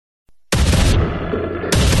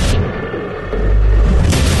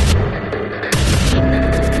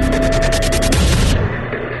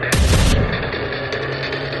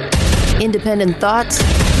Independent thoughts,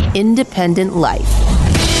 independent life.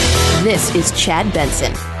 This is Chad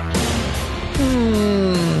Benson.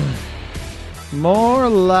 More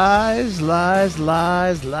lies.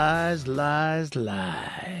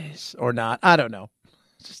 Or not. I don't know.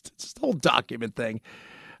 It's just the whole document thing.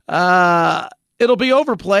 It'll be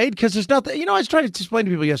overplayed because there's nothing. I was trying to explain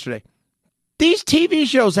to people yesterday. These TV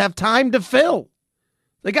shows have time to fill.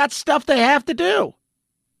 They got stuff they have to do.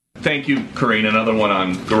 Thank you, Corinne. Another one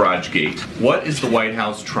on GarageGate. What is the White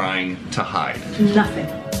House trying to hide? Nothing.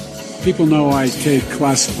 People know I take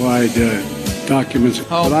classified documents,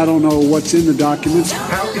 but I don't know what's in the documents.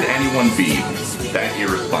 How could anyone be that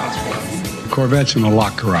irresponsible? The Corvette's in a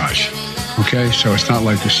locked garage, okay? So it's not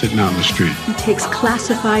like they're sitting out in the street. He takes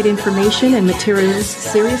classified information and materials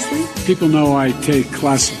seriously. People know I take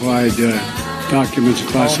classified documents,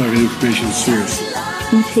 classified information seriously.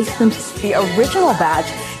 He takes them. The original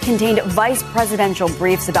batch contained vice presidential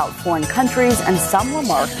briefs about foreign countries, and some were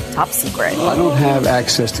marked top secret. I don't have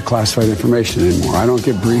access to classified information anymore. I don't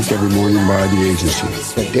get briefed every morning by the agency.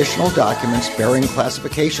 Additional documents bearing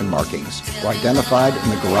classification markings were identified in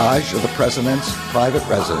the garage of the president's private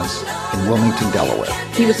residence in Wilmington, Delaware.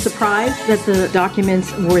 He was surprised that the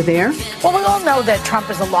documents were there. Well, we all know that Trump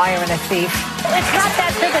is a liar and a thief. It's not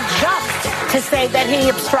that big a jump to say that he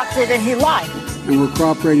obstructed and he lied. And we're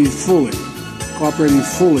cooperating fully. We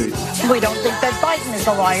don't think that Biden is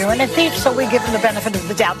a liar and a thief, so we give him the benefit of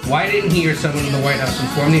the doubt. Why didn't he or someone in the White House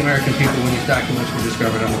inform the American people when these documents were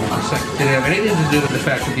discovered on November 2nd? Did it have anything to do with the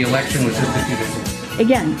fact that the election was just a few days ago?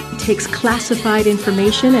 Again, he takes classified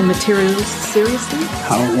information and materials seriously.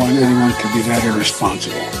 I don't want anyone to be that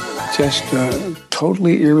irresponsible. Just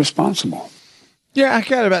totally irresponsible. Yeah, I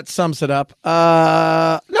kind of about sums it up.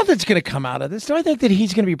 Nothing's going to come out of this. Do I think that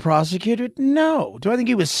he's going to be prosecuted? No. Do I think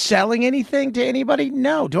he was selling anything to anybody?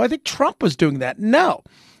 No. Do I think Trump was doing that? No.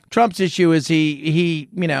 Trump's issue is he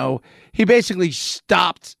basically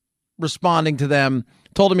stopped responding to them,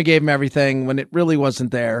 told him he gave him everything when it really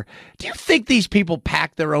wasn't there. Do you think these people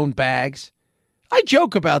pack their own bags? I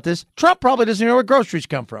joke about this. Trump probably doesn't know where groceries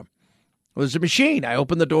come from. Well, there's a machine. I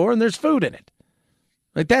open the door and there's food in it.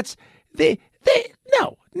 Like that's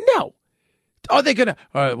no. Are they gonna?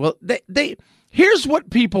 All right. Well, they. Here's what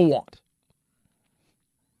people want.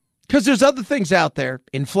 Because there's other things out there,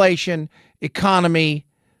 inflation, economy,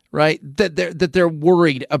 right? That they're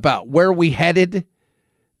worried about. Where are we headed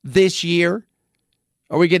this year?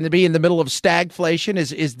 Are we going to be in the middle of stagflation?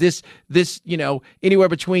 Is this anywhere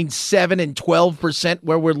between 7 and 12%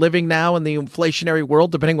 where we're living now in the inflationary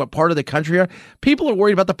world, depending what part of the country are? People are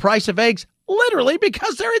worried about the price of eggs, literally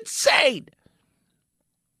because they're insane.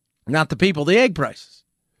 Not the people, the egg prices.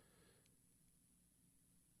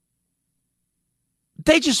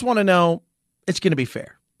 They just want to know it's going to be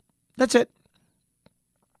fair. That's it.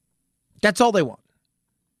 That's all they want.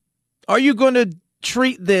 Are you going to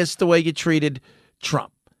treat this the way you treated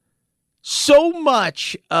Trump? So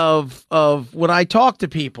much of when I talk to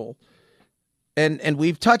people, and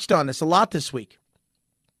we've touched on this a lot this week,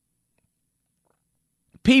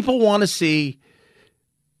 people want to see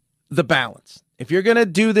the balance. If you're going to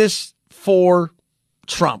do this for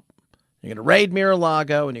Trump, you're going to raid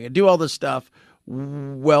Mar-a-Lago and you're going to do all this stuff,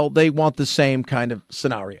 well, they want the same kind of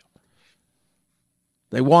scenario.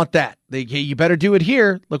 They want that. You better do it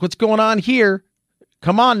here. Look what's going on here.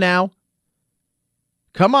 Come on now.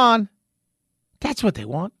 Come on. That's what they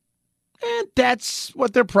want. And that's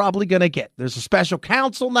what they're probably going to get. There's a special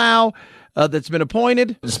counsel now that's been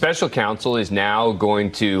appointed. The special counsel is now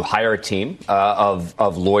going to hire a team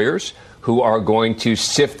of lawyers who are going to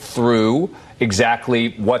sift through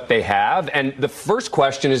exactly what they have. And the first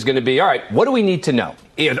question is going to be, all right, what do we need to know?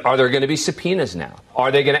 Are there going to be subpoenas now?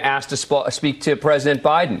 Are they going to ask to speak to President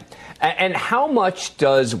Biden? And how much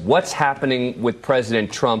does what's happening with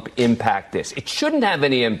President Trump impact this? It shouldn't have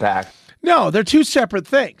any impact. No, they're two separate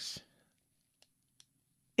things.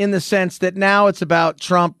 In the sense that now it's about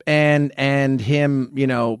Trump and him,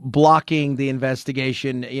 blocking the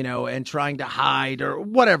investigation, and trying to hide or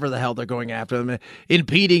whatever the hell they're going after them,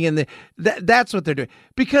 impeding, and that's what they're doing.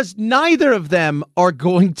 Because neither of them are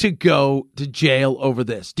going to go to jail over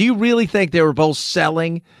this. Do you really think they were both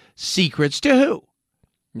selling secrets to who?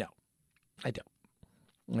 No, I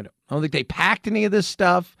don't. I don't think they packed any of this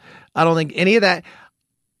stuff. I don't think any of that.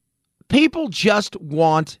 People just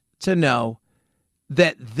want to know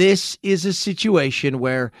that this is a situation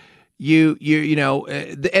where and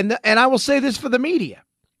I will say this for the media.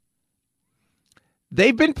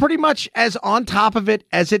 They've been pretty much as on top of it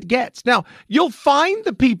as it gets. Now, you'll find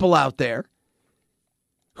the people out there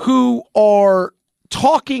who are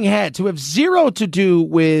talking heads who have zero to do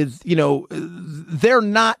with, they're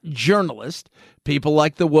not journalists, people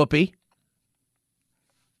like the Whoopi.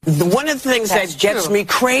 One of the things that gets me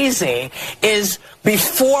crazy is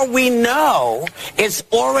before we know, it's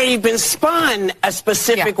already been spun a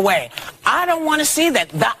specific way. I don't want to see that.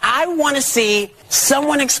 I want to see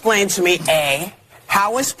someone explain to me, A,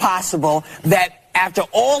 how it's possible that after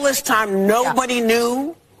all this time, nobody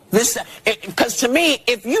knew this. Because to me,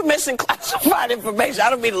 if you're missing classified information, I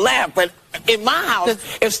don't mean to laugh, but in my house,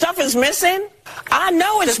 if stuff is missing, I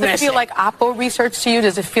know it's missing. Does it feel like Oppo research to you?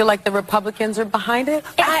 Does it feel like the Republicans are behind it?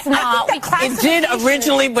 It's not. It did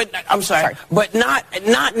originally, but I'm sorry. But not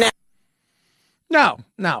now.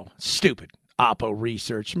 No, stupid Oppo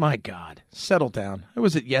research. My God, settle down. Who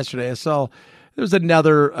was it yesterday? I saw there was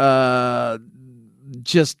another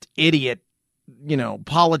just idiot,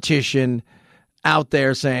 politician out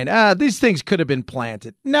there saying, these things could have been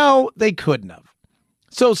planted. No, they couldn't have.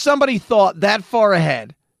 So somebody thought that far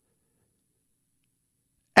ahead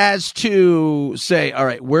as to say, all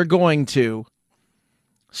right, we're going to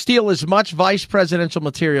steal as much vice presidential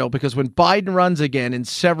material because when Biden runs again in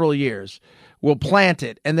several years, we'll plant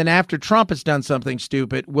it. And then after Trump has done something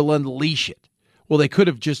stupid, we'll unleash it. Well, they could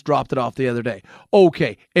have just dropped it off the other day.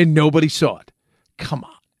 Okay, and nobody saw it. Come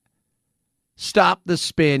on. Stop the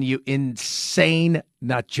spin, you insane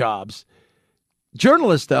nut jobs.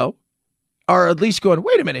 Journalists, though, are at least going,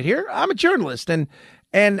 wait a minute here. I'm a journalist. And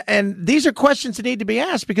these are questions that need to be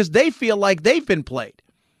asked because they feel like they've been played.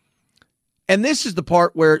 And this is the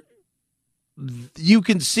part where you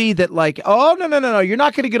can see that like, oh, no. You're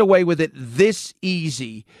not going to get away with it this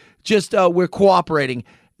easy. Just we're cooperating.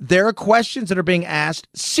 There are questions that are being asked,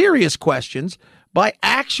 serious questions, by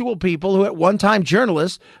actual people who at one time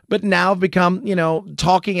journalists, but now have become,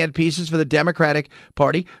 talking head pieces for the Democratic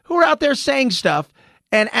Party, who are out there saying stuff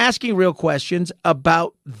and asking real questions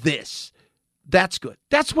about this. That's good.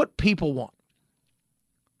 That's what people want.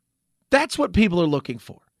 That's what people are looking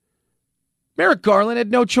for. Merrick Garland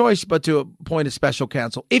had no choice but to appoint a special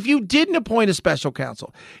counsel. If you didn't appoint a special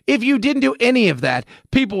counsel, if you didn't do any of that,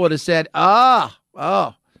 people would have said, fine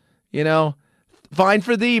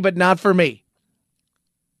for thee, but not for me.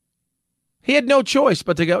 He had no choice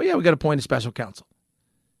but to go, we got to appoint a special counsel.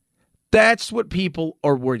 That's what people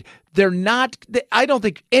are worried. They're not, I don't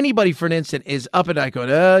think anybody for an instant is up and down going,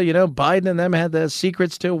 Biden and them had the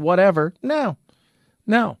secrets to whatever. No.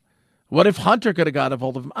 What if Hunter could have got a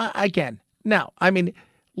hold of him? Again, no. I mean,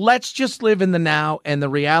 let's just live in the now. And the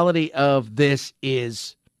reality of this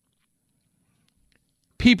is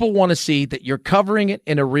people want to see that you're covering it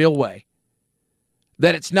in a real way.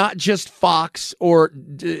 That it's not just Fox or,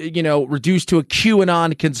 reduced to a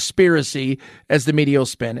QAnon conspiracy as the media will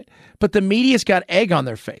spin it. But the media's got egg on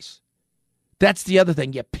their face. That's the other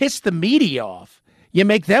thing. You piss the media off. You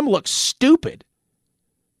make them look stupid.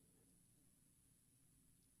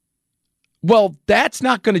 Well, that's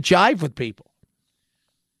not going to jive with people.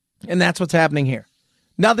 And that's what's happening here.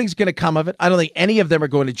 Nothing's going to come of it. I don't think any of them are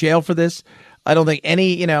going to jail for this. I don't think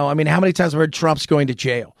any, how many times have we heard Trump's going to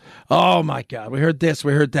jail? Oh, my God. We heard this.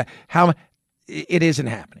 We heard that. It isn't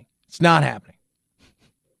happening. It's not happening.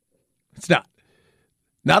 It's not.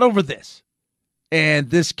 Not over this.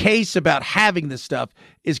 And this case about having this stuff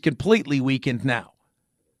is completely weakened now.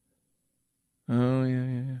 Oh,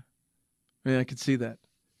 yeah. Yeah, I can see that.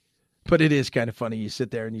 But it is kind of funny. You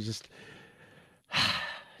sit there and you just,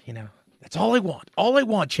 that's all I want. All I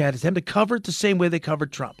want, Chad, is them to cover it the same way they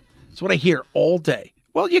covered Trump. That's what I hear all day.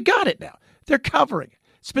 Well, you got it now. They're covering it.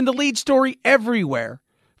 It's been the lead story everywhere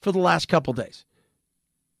for the last couple days.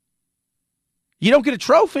 You don't get a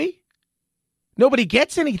trophy. Nobody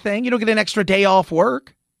gets anything. You don't get an extra day off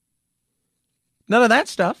work. None of that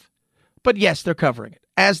stuff. But yes, they're covering it,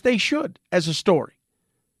 as they should, as a story.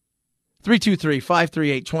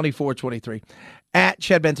 323-538-2423. At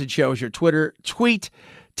Chad Benson Show is your Twitter tweet.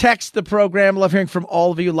 Text the program. Love hearing from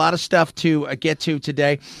all of you. A lot of stuff to get to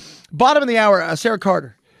today. Bottom of the hour, Sarah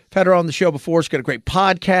Carter. I've had her on the show before. She's got a great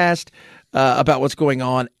podcast about what's going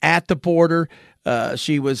on at the border.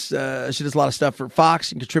 She does a lot of stuff for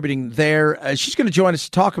Fox and contributing there. She's going to join us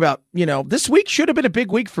to talk about, this week should have been a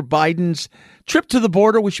big week for Biden's trip to the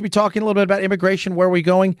border. We should be talking a little bit about immigration. Where are we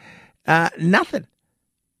going? Nothing.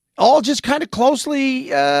 All just kind of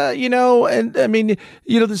closely, and I mean,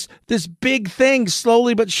 this big thing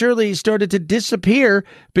slowly but surely started to disappear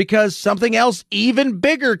because something else even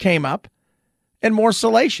bigger came up and more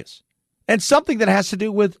salacious, and something that has to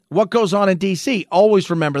do with what goes on in D.C. Always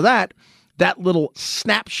remember that little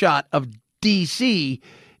snapshot of D.C.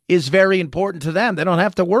 is very important to them. They don't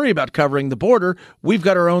have to worry about covering the border. We've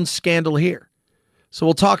got our own scandal here. So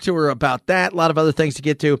we'll talk to her about that. A lot of other things to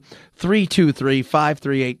get to.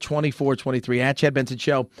 323-538-2423 at Chad Benson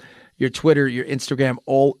Show. Your Twitter, your Instagram,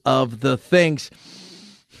 all of the things.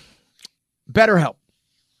 BetterHelp.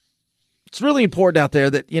 It's really important out there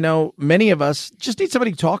that, many of us just need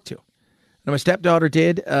somebody to talk to. My stepdaughter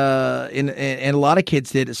did, and a lot of kids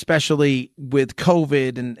did, especially with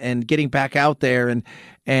COVID and getting back out there. And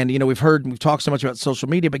we've talked so much about social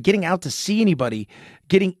media, but getting out to see anybody,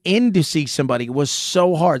 getting in to see somebody was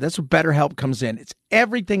so hard. That's where BetterHelp comes in.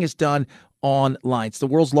 Everything is done online. It's the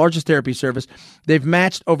world's largest therapy service. They've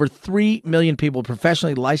matched over 3 million people,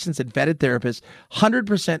 professionally licensed and vetted therapists,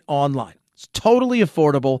 100% online. It's totally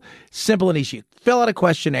affordable, simple and easy. You fill out a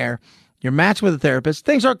questionnaire. You're matched with a therapist.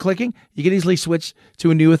 Things aren't clicking. You can easily switch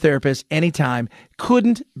to a new therapist anytime.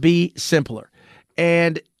 Couldn't be simpler.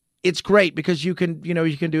 And it's great because you can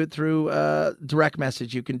do it through direct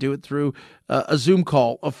message. You can do it through a Zoom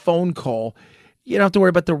call, a phone call. You don't have to worry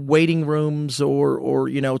about the waiting rooms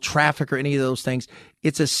or traffic or any of those things.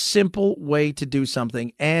 It's a simple way to do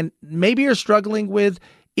something. And maybe you're struggling with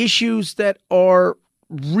issues that are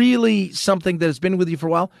really something that has been with you for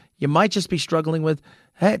a while. You might just be struggling with,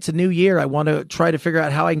 hey, it's a new year. I want to try to figure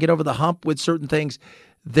out how I can get over the hump with certain things.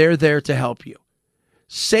 They're there to help you.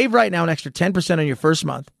 Save right now an extra 10% on your first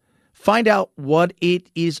month. Find out what it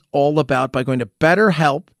is all about by going to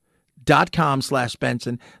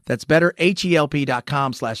BetterHelp.com/Benson. That's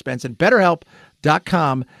BetterHelp.com/Benson.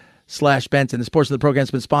 BetterHelp.com/Benson. This portion of the program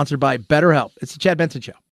has been sponsored by BetterHelp. It's the Chad Benson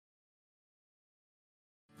Show.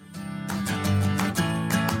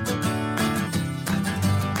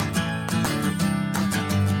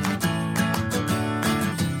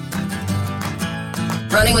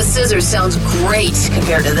 Running with scissors sounds great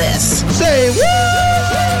compared to this. Say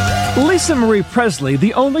what? Lisa Marie Presley,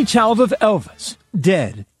 the only child of Elvis,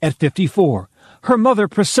 dead at 54. Her mother,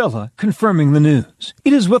 Priscilla, confirming the news.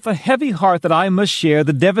 It is with a heavy heart that I must share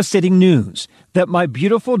the devastating news that my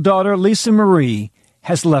beautiful daughter, Lisa Marie,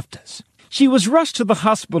 has left us. She was rushed to the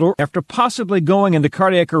hospital after possibly going into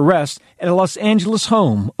cardiac arrest at a Los Angeles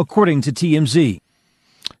home, according to TMZ.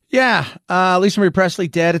 Yeah, Lisa Marie Presley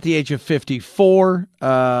dead at the age of 54.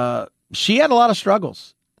 She had a lot of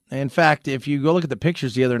struggles. In fact, if you go look at the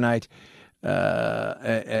pictures the other night,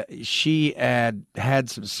 she had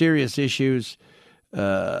some serious issues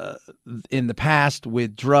in the past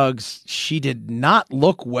with drugs. She did not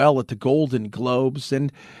look well at the Golden Globes.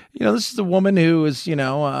 And, this is a woman who is, in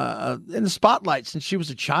the spotlight since she was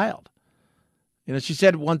a child. She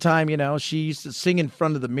said one time, she used to sing in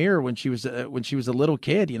front of the mirror when she was a little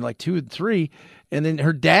kid, like 2 and 3, and then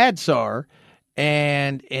her dad saw her,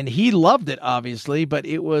 and he loved it, obviously, but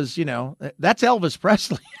it was, that's Elvis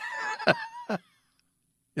Presley.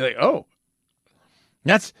 You're like, oh,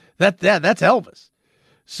 that's Elvis.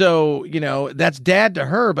 So that's dad to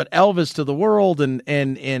her, but Elvis to the world, and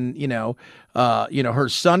her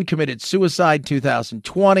son committed suicide in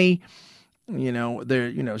 2020.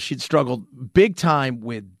 She'd struggled big time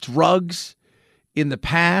with drugs in the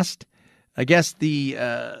past. I guess the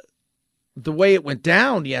way it went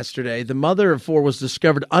down yesterday, the mother of 4 was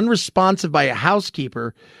discovered unresponsive by a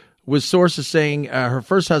housekeeper, with sources saying her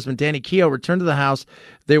first husband, Danny Keough, returned to the house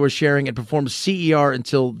they were sharing and performed CER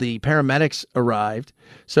until the paramedics arrived.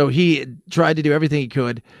 So he tried to do everything he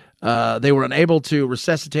could. They were unable to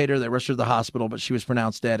resuscitate her. They rushed her to the hospital, but she was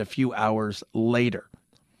pronounced dead a few hours later.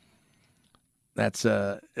 That's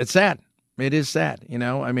it's sad. It is sad.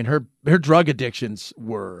 Her drug addictions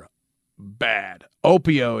were bad.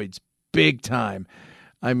 Opioids, big time.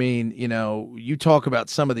 You talk about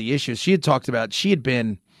some of the issues she had talked about. She had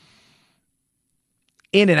been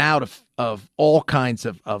in and out of all kinds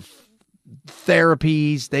of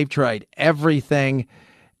therapies. They've tried everything.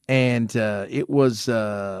 And it was,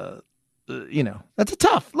 that's a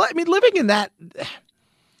tough, living in that.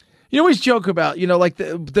 You always joke about, like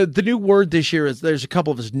the new word this year is there's a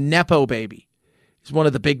couple of us, Nepo baby. It's one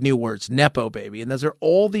of the big new words, Nepo baby. And those are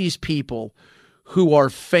all these people who are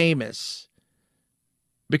famous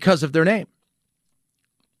because of their name.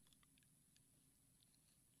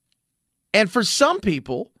 And for some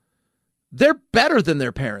people, they're better than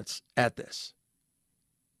their parents at this.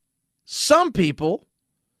 Some people,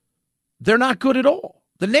 they're not good at all.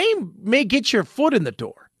 The name may get your foot in the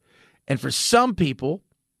door. And for some people,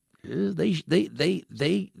 they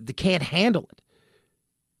can't handle it.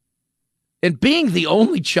 And being the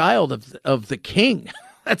only child of the king,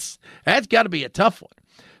 that's got to be a tough one.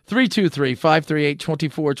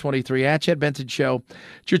 323-538-2423 at Chad Benson Show.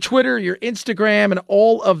 It's your Twitter, your Instagram, and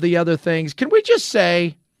all of the other things. Can we just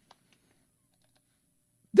say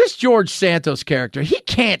this George Santos character, he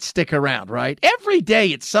can't stick around, right? Every day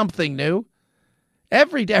it's something new.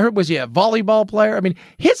 Every day. Was he a volleyball player? I mean,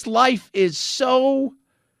 his life is so...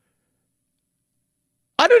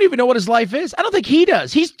 I don't even know what his life is. I don't think he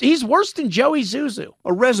does. He's worse than Joey Zuzu.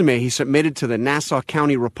 A resume he submitted to the Nassau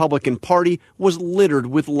County Republican Party was littered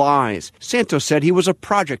with lies. Santos said he was a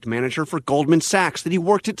project manager for Goldman Sachs, that he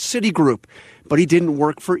worked at Citigroup, but he didn't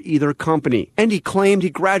work for either company. And he claimed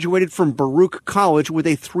he graduated from Baruch College with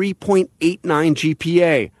a 3.89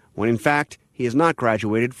 GPA, when in fact, he has not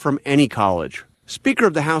graduated from any college. Speaker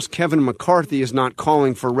of the House Kevin McCarthy is not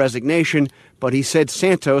calling for resignation, but he said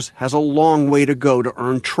Santos has a long way to go to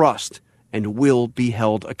earn trust and will be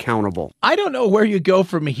held accountable. I don't know where you go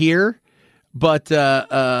from here, but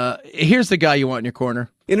here's the guy you want in your corner.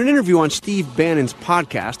 In an interview on Steve Bannon's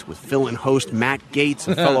podcast with fill-in host Matt Gaetz,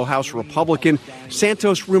 a fellow House Republican,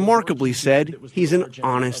 Santos remarkably said he's an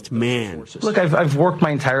honest man. Look, I've worked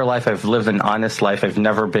my entire life. I've lived an honest life. I've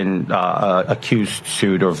never been accused,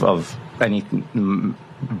 sued of any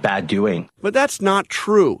bad doing. But that's not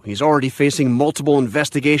true. He's already facing multiple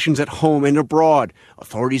investigations at home and abroad.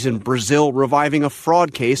 Authorities in Brazil reviving a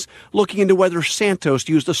fraud case looking into whether Santos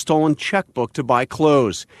used a stolen checkbook to buy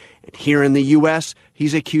clothes. And here in the U.S.,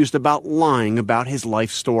 he's accused about lying about his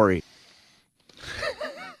life story.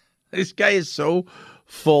 This guy is so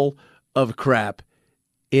full of crap.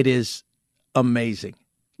 It is amazing.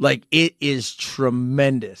 Like, it is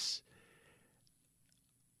tremendous.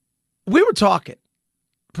 We were talking,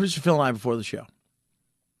 producer Phil and I, before the show.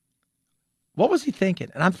 What was he thinking?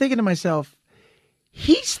 And I'm thinking to myself,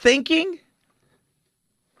 he's thinking,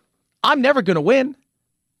 I'm never going to win.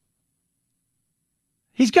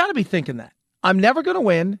 He's got to be thinking that. I'm never going to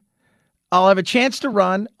win. I'll have a chance to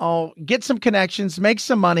run. I'll get some connections, make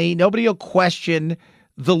some money. Nobody will question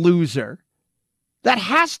the loser. That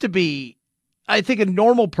has to be, I think, a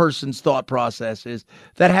normal person's thought process is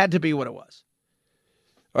that had to be what it was.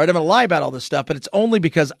 All right, I'm going to lie about all this stuff, but it's only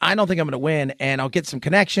because I don't think I'm going to win, and I'll get some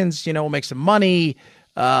connections, we'll make some money,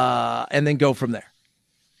 and then go from there.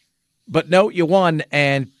 But no, you won,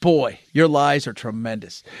 and boy, your lies are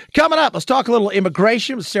tremendous. Coming up, let's talk a little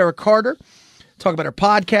immigration with Sarah Carter. Talk about her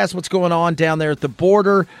podcast, what's going on down there at the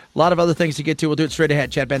border. A lot of other things to get to. We'll do it straight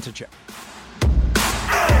ahead. Chad Benson Show.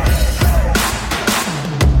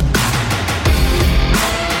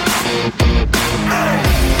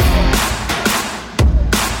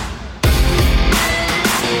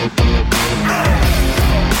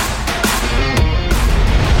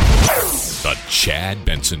 The Chad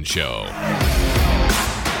Benson Show.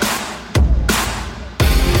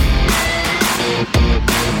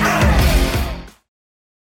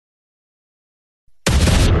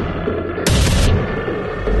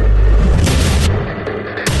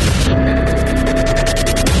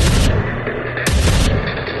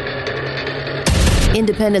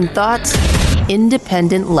 Independent thoughts,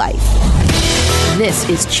 independent life. This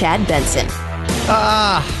is Chad Benson.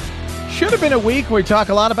 Should have been a week where we talk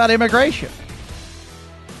a lot about immigration.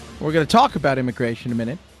 We're going to talk about immigration in a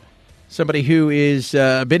minute. Somebody who is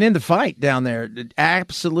been in the fight down there.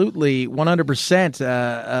 Absolutely,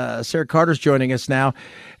 100%. Sarah Carter's joining us now.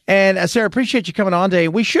 And Sarah, appreciate you coming on today.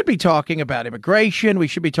 We should be talking about immigration. We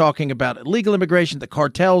should be talking about illegal immigration, the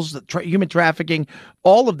cartels, the human trafficking,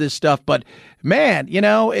 all of this stuff. But, man,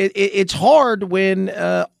 it's hard when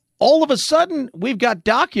all of a sudden we've got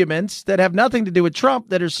documents that have nothing to do with Trump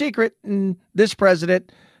that are secret. And this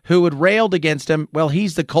president who had railed against him, well,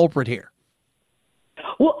 he's the culprit here.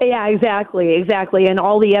 Well, yeah, exactly. And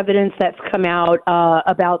all the evidence that's come out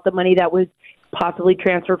about the money that was possibly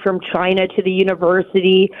transferred from China to the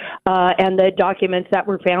university and the documents that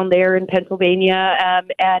were found there in Pennsylvania.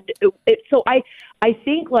 So I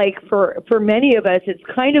think, like, for many of us, it's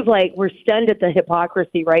kind of like we're stunned at the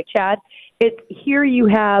hypocrisy, right, Chad? It's here you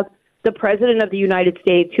have the president of the United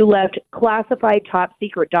States who left classified top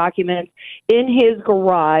secret documents in his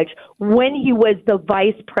garage when he was the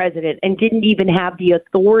vice president and didn't even have the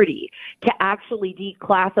authority to actually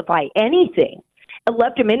declassify anything. And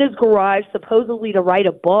left him in his garage, supposedly to write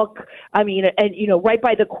a book. I mean, and, right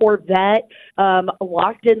by the Corvette,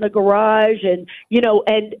 locked in the garage. And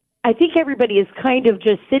I think everybody is kind of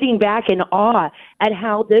just sitting back in awe at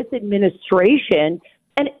how this administration,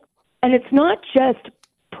 and it's not just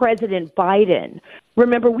President Biden.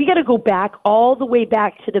 Remember, we got to go back all the way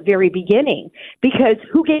back to the very beginning, because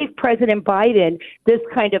who gave President Biden this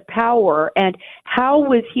kind of power, and how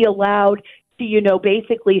was he allowed to,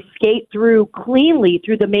 basically skate through cleanly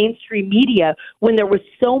through the mainstream media when there was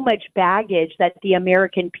so much baggage that the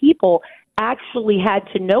American people actually had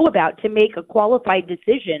to know about to make a qualified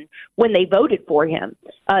decision when they voted for him.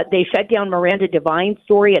 They shut down Miranda Devine's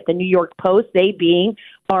story at the New York Post, they being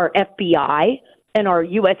our FBI. and our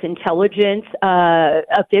U.S. intelligence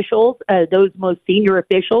officials, those most senior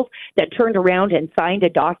officials that turned around and signed a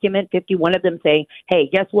document, 51 of them saying, hey,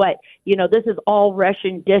 guess what? This is all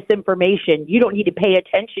Russian disinformation. You don't need to pay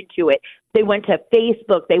attention to it. They went to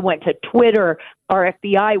Facebook. They went to Twitter. Our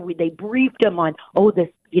FBI, they briefed them on, this,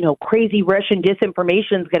 crazy Russian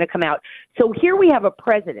disinformation is going to come out. So here we have a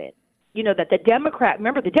president, that the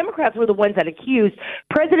Democrats were the ones that accused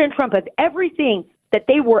President Trump of everything that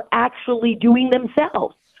they were actually doing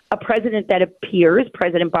themselves. A president that appears,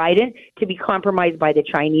 President Biden, to be compromised by the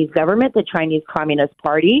Chinese government, the Chinese Communist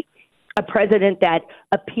Party. A president that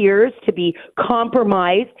appears to be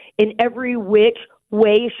compromised in every which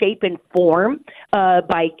way, shape, and form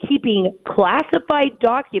by keeping classified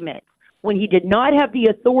documents when he did not have the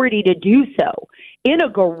authority to do so in a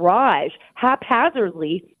garage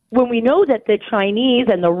haphazardly, when we know that the Chinese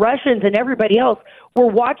and the Russians and everybody else were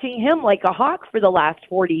watching him like a hawk for the last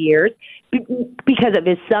 40 years because of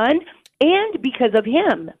his son and because of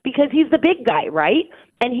him, because he's the big guy, right?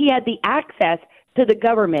 And he had the access to the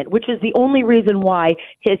government, which is the only reason why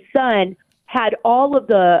his son had all of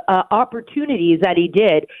the opportunities that he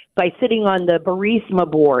did by sitting on the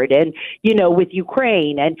Burisma board and, with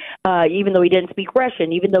Ukraine. And even though he didn't speak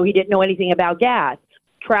Russian, even though he didn't know anything about gas,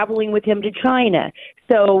 traveling with him to China.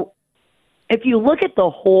 So if you look at the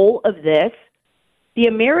whole of this, the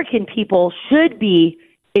American people should be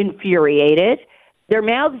infuriated. Their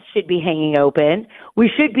mouths should be hanging open. We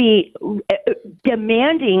should be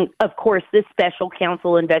demanding, of course, this special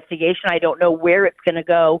counsel investigation. I don't know where it's going to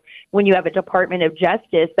go when you have a Department of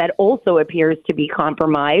Justice that also appears to be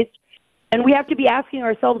compromised. And we have to be asking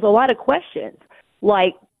ourselves a lot of questions,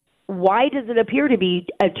 like, why does it appear to be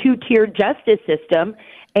a two-tiered justice system?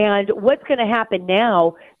 And what's going to happen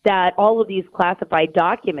now that all of these classified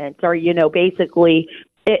documents are, basically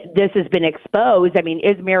this has been exposed? I mean,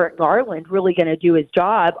 is Merrick Garland really going to do his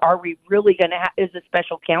job? Are we really going to is the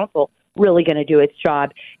special counsel really going to do its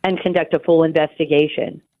job and conduct a full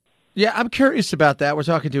investigation? Yeah, I'm curious about that. We're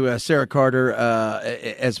talking to Sarah Carter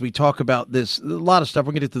as we talk about this. A lot of stuff.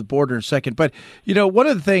 We're going to get to the border in a second. But, one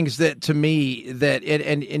of the things that to me that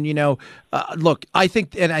look, I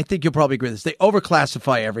think you'll probably agree with this. They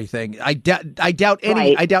overclassify everything. I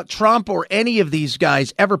doubt Trump or any of these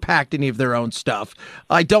guys ever packed any of their own stuff.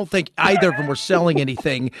 I don't think either of them were selling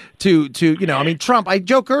anything to Trump. I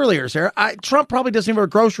joked earlier, Sarah. Trump probably doesn't even know where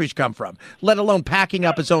groceries come from, let alone packing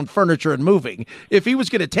up his own furniture and moving. If he was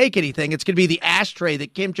going to take anything, it's going to be the ashtray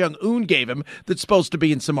that Kim Jong-un gave him that's supposed to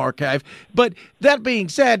be in some archive. But that being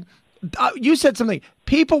said, you said something.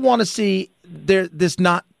 People want to see this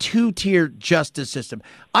not two-tier justice system.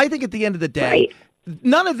 I think at the end of the day,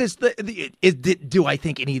 none of this do I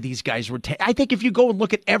think any of these guys were I think if you go and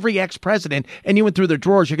look at every ex-president and you went through their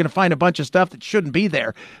drawers, you're going to find a bunch of stuff that shouldn't be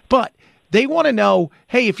there. But they want to know,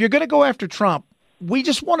 hey, if you're going to go after Trump, we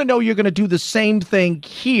just want to know you're going to do the same thing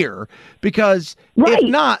here, because if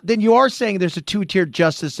not, then you are saying there's a two-tiered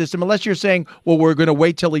justice system, unless you're saying, well, we're going to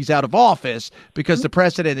wait till he's out of office because the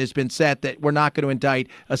precedent has been set that we're not going to indict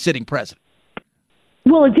a sitting president.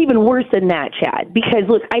 Well, it's even worse than that, Chad, because,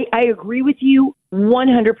 look, I agree with you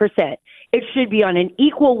 100%. It should be on an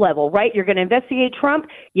equal level, right? You're going to investigate Trump.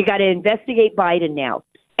 You got to investigate Biden now.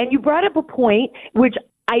 And you brought up a point, which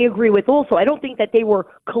I agree with also. I don't think that they were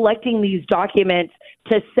collecting these documents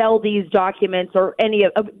to sell these documents or any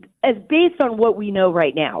of, as based on what we know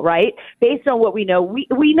right now, right? Based on what we know,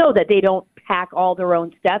 we know that they don't pack all their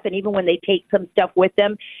own stuff. And even when they take some stuff with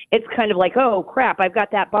them, it's kind of like, oh, crap, I've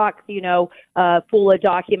got that box, full of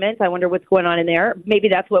documents. I wonder what's going on in there. Maybe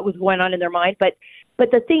that's what was going on in their mind. But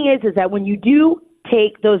the thing is that when you do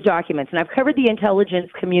take those documents, and I've covered the intelligence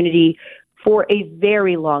community for a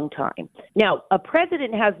very long time. Now, a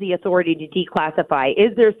president has the authority to declassify.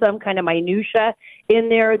 Is there some kind of minutia in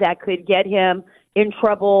there that could get him in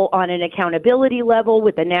trouble on an accountability level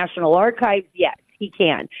with the National Archives? Yes, he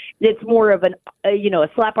can. It's more of a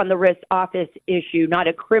slap on the wrist office issue, not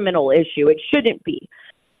a criminal issue. It shouldn't be.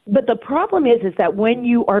 But the problem is that when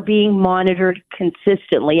you are being monitored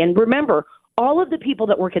consistently, and remember, all of the people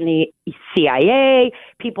that work in the CIA,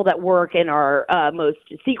 people that work in our most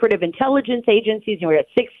secretive intelligence agencies, we have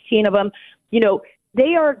 16 of them,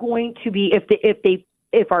 they are going to be,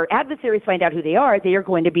 if our adversaries find out who they are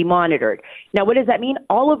going to be monitored. Now, what does that mean?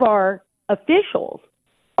 All of our officials,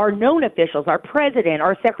 our known officials, our president,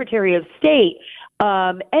 our secretary of state,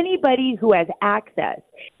 anybody who has access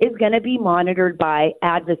is going to be monitored by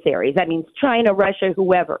adversaries. That means China, Russia,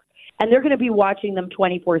 whoever. And they're going to be watching them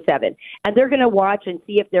 24/7. And they're going to watch and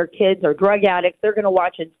see if their kids are drug addicts. They're going to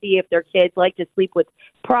watch and see if their kids like to sleep with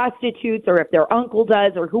prostitutes or if their uncle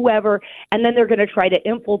does or whoever. And then they're going to try to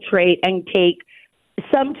infiltrate and take get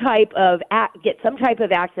some type of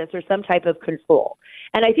access or some type of control.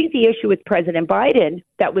 And I think the issue with President Biden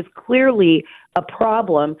that was clearly a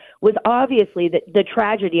problem was obviously the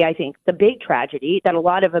tragedy, I think, the big tragedy that a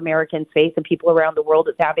lot of Americans face and people around the world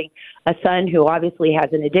is having a son who obviously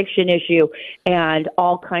has an addiction issue and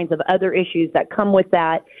all kinds of other issues that come with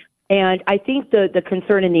that. And I think the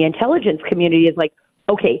concern in the intelligence community is like,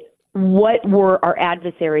 okay, what were our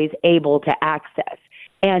adversaries able to access?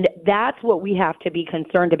 And that's what we have to be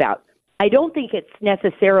concerned about. I don't think it's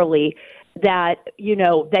necessarily that,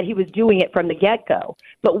 that he was doing it from the get-go,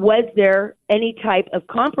 but was there any type of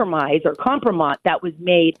compromise or compromise that was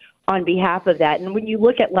made on behalf of that? And when you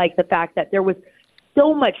look at like the fact that there was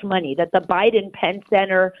so much money that the Biden Penn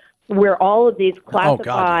Center, where all of these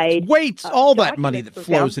classified all that money that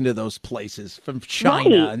flows into those places from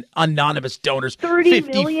China and anonymous donors,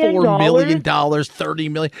 $54 million,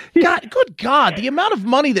 $30 million. God, good God, the amount of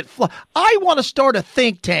money that I want to start a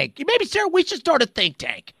think tank. Maybe, Sarah, we should start a think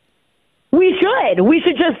tank. We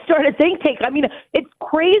should just start a think tank. I mean, it's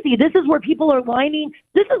crazy. This is where people are lining.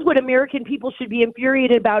 This is what American people should be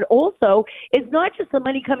infuriated about also, is not just the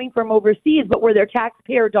money coming from overseas, but where their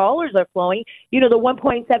taxpayer dollars are flowing. The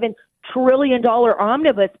 $1.7 trillion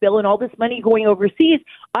omnibus bill and all this money going overseas.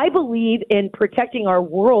 I believe in protecting our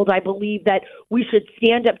world. I believe that we should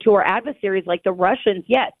stand up to our adversaries like the Russians.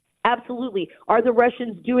 Yes, absolutely. Are the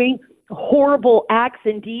Russians doing horrible acts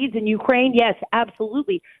and deeds in Ukraine? Yes,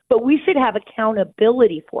 absolutely. But we should have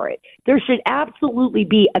accountability for it. There should absolutely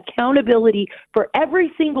be accountability for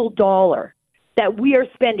every single dollar that we are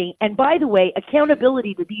spending. And by the way,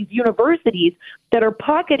 accountability to these universities that are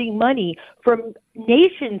pocketing money from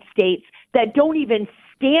nation states that don't even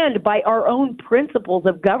stand by our own principles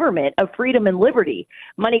of government, of freedom and liberty.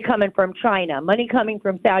 Money coming from China, money coming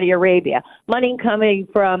from Saudi Arabia, money coming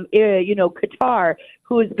from, Qatar,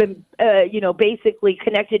 who has been, basically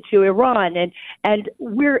connected to Iran. And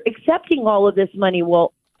we're accepting all of this money.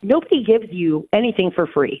 Well, nobody gives you anything for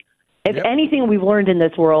free. If anything we've learned in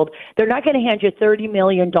this world, they're not going to hand you $30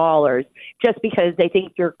 million just because they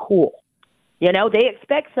think you're cool. They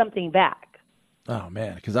expect something back. Oh,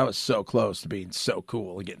 man, because I was so close to being so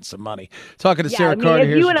cool and getting some money. Talking to Sarah Carter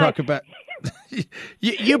here to talk about...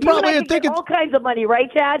 you probably are thinking... all kinds of money,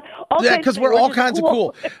 right, Chad? Because we're all kinds of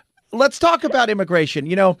cool. Let's talk about immigration.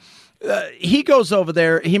 He goes over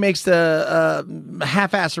there. He makes the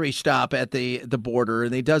half-assery stop at the border,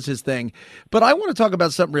 and he does his thing. But I want to talk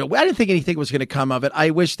about something real. I didn't think anything was going to come of it. I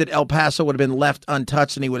wish that El Paso would have been left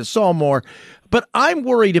untouched and he would have saw more. But I'm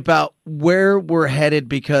worried about where we're headed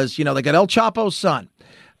because, they got El Chapo's son.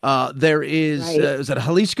 There is, is that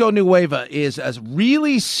Jalisco Nueva is a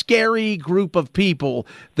really scary group of people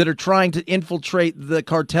that are trying to infiltrate the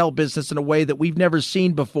cartel business in a way that we've never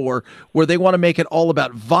seen before, where they want to make it all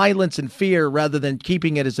about violence and fear rather than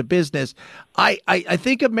keeping it as a business. I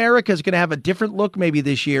think America is going to have a different look maybe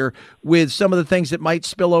this year with some of the things that might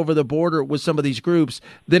spill over the border with some of these groups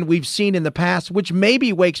than we've seen in the past, which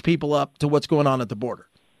maybe wakes people up to what's going on at the border.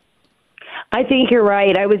 I think you're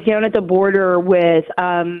right. I was down at the border with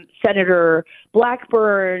Senator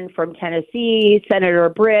Blackburn from Tennessee, Senator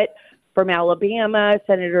Britt from Alabama,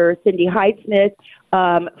 Senator Cindy Hyde-Smith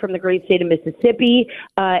from the great state of Mississippi,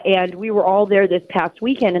 and we were all there this past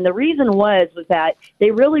weekend. And the reason was that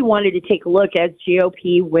they really wanted to take a look as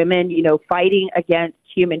GOP women, fighting against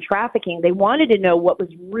human trafficking. They wanted to know what was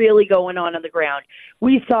really going on the ground.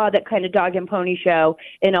 We saw that kind of dog and pony show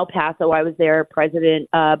in El Paso. I was there. President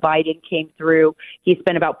Biden came through. He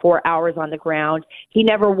spent about 4 hours on the ground. He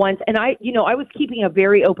never once, and I was keeping a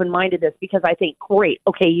very open mind to this because I think, great,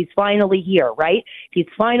 okay, he's finally here, right? He's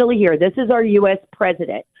finally here. This is our U.S.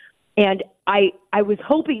 president. And I was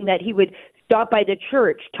hoping that he would stop by the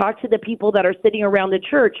church, talk to the people that are sitting around the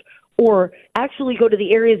church, or actually go to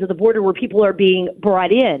the areas of the border where people are being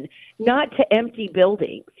brought in, not to empty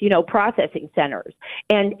buildings, processing centers,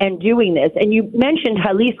 and doing this. And you mentioned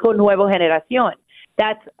Jalisco Nuevo Generación.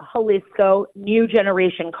 That's Jalisco New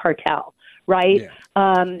Generation Cartel, right?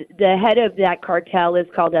 Yeah. The head of that cartel is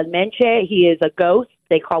called El Menche. He is a ghost.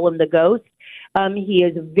 They call him the ghost. He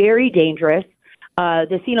is very dangerous.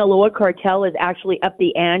 The Sinaloa cartel is actually up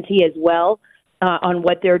the ante as well. On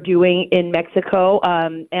what they're doing in Mexico,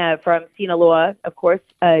 from Sinaloa, of course,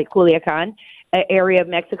 Culiacan area of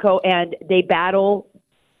Mexico, and they battle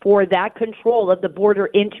for that control of the border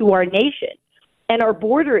into our nation. And our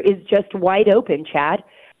border is just wide open, Chad.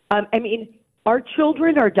 Our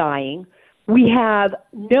children are dying. We have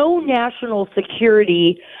no national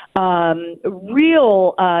security,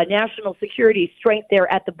 real national security strength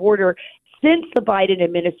there at the border. Since the Biden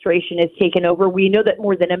administration has taken over, we know that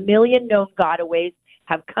more than 1 million known gotaways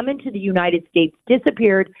have come into the United States,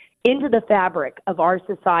 disappeared into the fabric of our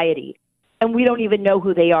society, and we don't even know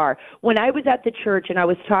who they are. When I was at the church and I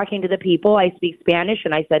was talking to the people, I speak Spanish,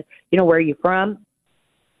 and I said, where are you from?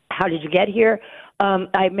 How did you get here?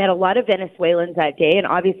 I met a lot of Venezuelans that day, and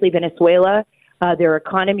obviously Venezuela, their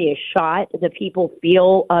economy is shot. The people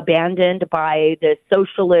feel abandoned by the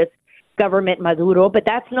socialist government Maduro, but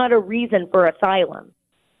that's not a reason for asylum.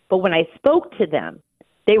 But when I spoke to them,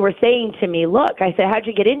 they were saying to me, look, I said, how'd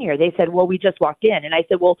you get in here? They said, well, we just walked in. And I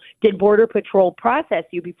said, well, did Border Patrol process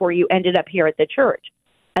you before you ended up here at the church?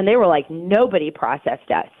 And they were like, nobody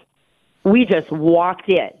processed us. We just walked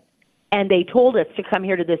in. And they told us to come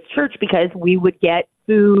here to this church because we would get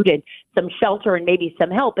food and some shelter and maybe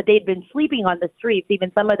some help. But they'd been sleeping on the streets,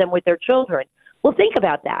 even some of them with their children. Well, think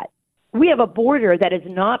about that. We have a border that is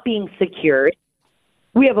not being secured.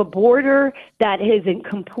 We have a border that is in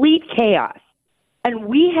complete chaos. And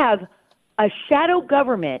we have a shadow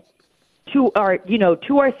government to our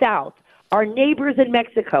south, our neighbors in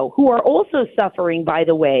Mexico, who are also suffering, by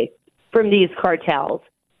the way, from these cartels,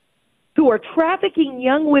 who are trafficking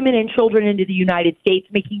young women and children into the United States,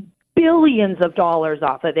 making billions of dollars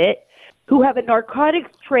off of it, who have a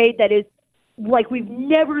narcotics trade that is like we've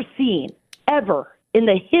never seen ever in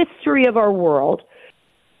the history of our world,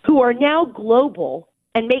 who are now global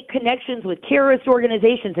and make connections with terrorist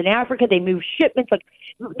organizations in Africa. They move shipments. Like,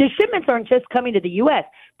 the shipments aren't just coming to the U.S.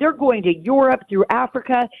 They're going to Europe, through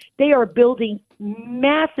Africa. They are building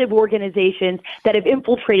massive organizations that have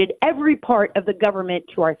infiltrated every part of the government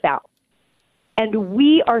to our south. And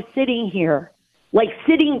we are sitting here like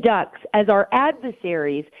sitting ducks as our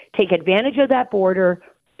adversaries take advantage of that border,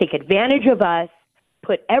 take advantage of us,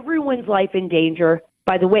 put everyone's life in danger,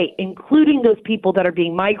 by the way, including those people that are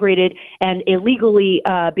being migrated and illegally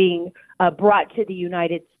being brought to the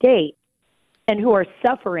United States and who are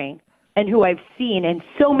suffering and who I've seen. And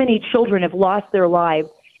so many children have lost their lives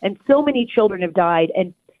and so many children have died.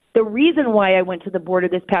 And the reason why I went to the border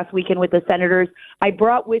this past weekend with the senators, I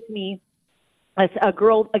brought with me a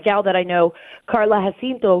gal that I know, Carla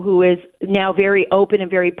Jacinto, who is now very open and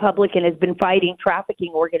very public and has been fighting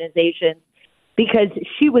trafficking organizations because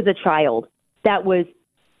she was a child that was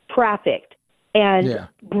trafficked and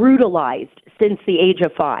brutalized since the age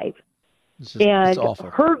of 5. And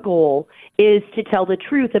her goal is to tell the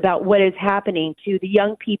truth about what is happening to the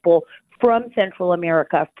young people from Central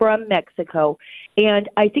America, from Mexico. And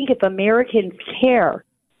I think if Americans care,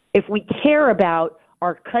 if we care about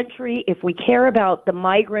our country, if we care about the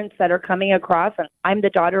migrants that are coming across, and I'm the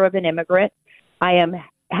daughter of an immigrant, I am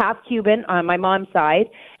half Cuban on my mom's side,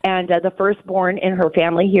 and the firstborn in her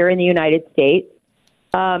family here in the United States,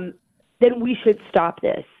 then we should stop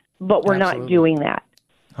this. But we're not doing that.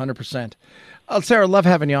 100%. Sarah, love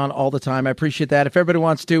having you on all the time. I appreciate that. If everybody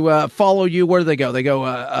wants to follow you, where do they go? They go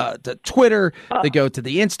to Twitter. They go to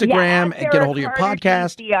the Instagram and get a hold of your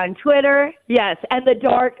podcast. On Twitter, yes. And The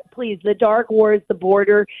Dark Wars, The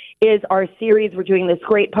Border is our series. We're doing this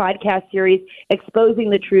great podcast series, exposing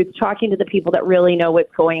the truth, talking to the people that really know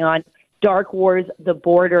what's going on. Dark Wars, The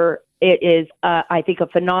Border. It is, I think, a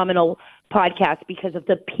phenomenal podcast because of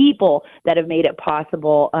the people that have made it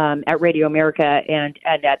possible at Radio America and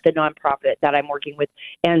at the nonprofit that I'm working with.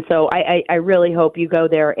 And so I really hope you go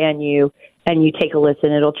there and you take a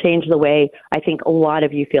listen. It'll change the way I think a lot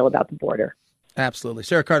of you feel about the border. Absolutely.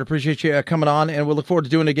 Sarah Carter, appreciate you coming on, and we'll look forward to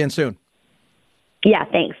doing it again soon. Yeah,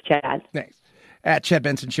 thanks, Chad. Thanks. At Chad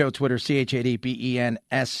Benson Show, Twitter, ChadBenson.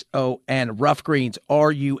 Rough Greens,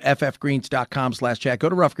 ruffgreens.com/chat. Go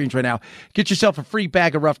to Rough Greens right now. Get yourself a free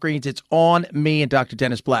bag of Rough Greens. It's on me and Dr.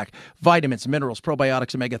 Dennis Black. Vitamins, minerals,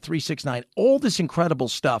 probiotics, omega-369, all this incredible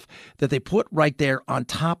stuff that they put right there on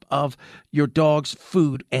top of your dog's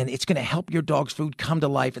food, and it's going to help your dog's food come to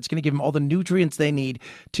life. It's going to give them all the nutrients they need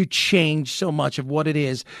to change so much of what it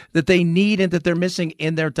is that they need and that they're missing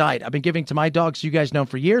in their diet. I've been giving to my dogs, you guys know,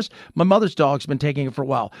 for years. My mother's dog's been taking it for a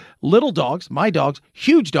while. Little dogs, my dogs,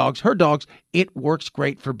 huge dogs, her dogs, it works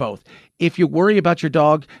great for both. If you worry about your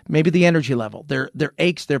dog, maybe the energy level, their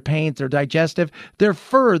aches, their pains, their digestive, their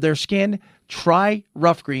fur, their skin, try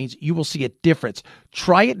Rough Greens. You will see a difference.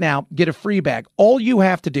 Try it now. Get a free bag. All you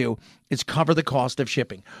have to do is cover the cost of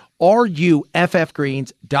shipping.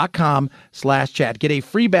 ruffgreens.com/chat. Get a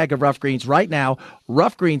free bag of Rough Greens right now.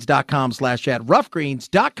 ruffgreens.com/chat.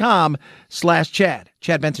 ruffgreens.com/chat.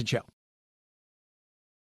 Chad Benson Show.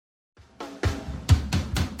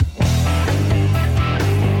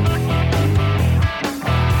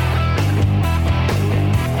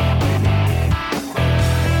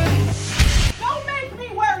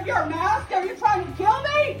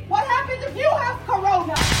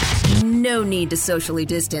 No need need to socially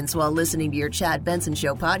distance while listening to your Chad Benson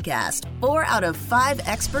Show podcast. 4 out of 5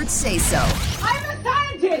 experts say so. I'm a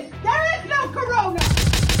scientist. There is no corona.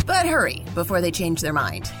 But hurry before they change their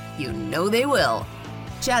mind. You know they will.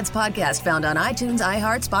 Chad's podcast found on iTunes,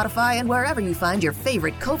 iHeart, Spotify, and wherever you find your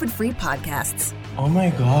favorite COVID-free podcasts. Oh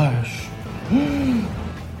my gosh.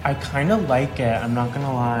 I kind of like it. I'm not going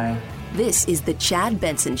to lie. This is the Chad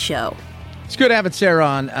Benson Show. It's good having Sarah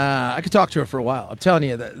on. I could talk to her for a while. I'm telling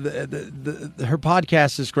you, her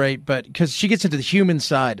podcast is great, but because she gets into the human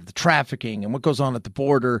side of the trafficking and what goes on at the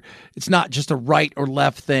border. It's not just a right or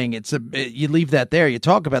left thing. You leave that there. You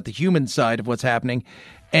talk about the human side of what's happening,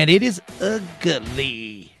 and it is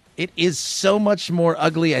ugly. It is so much more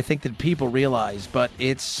ugly, I think, than people realize, but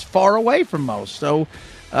it's far away from most. So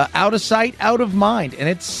out of sight, out of mind, and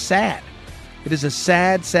it's sad. It is a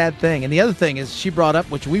sad, sad thing. And the other thing is she brought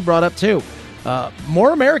up, which we brought up too,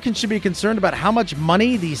 more Americans should be concerned about how much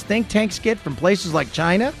money these think tanks get from places like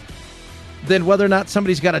China than whether or not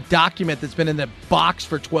somebody's got a document that's been in the box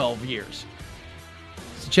for 12 years.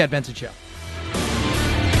 It's the Chad Benson Show.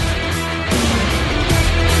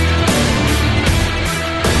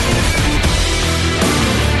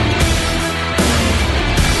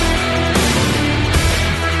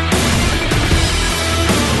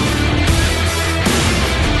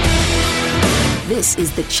 This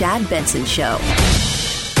is the Chad Benson Show.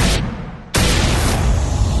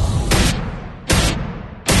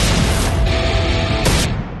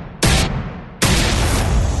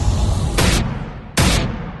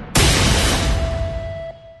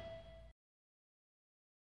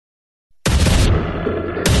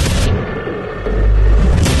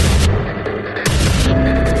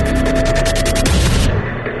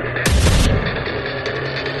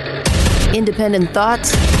 Independent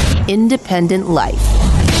thoughts, independent life.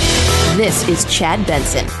 This is Chad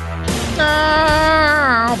Benson.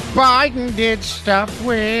 Oh, Biden did stuff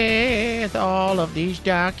with all of these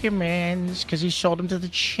documents because he sold them to the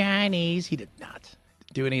Chinese. He did not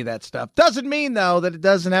do any of that stuff. Doesn't mean, though, that it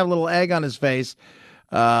doesn't have a little egg on his face,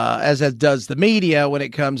 as it does the media when it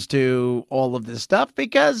comes to all of this stuff,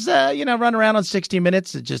 because, run around on 60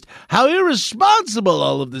 Minutes, it's just how irresponsible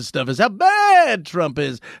all of this stuff is, how bad Trump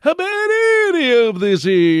is, how bad any of this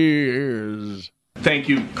is. Thank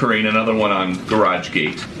you, Corinne. Another one on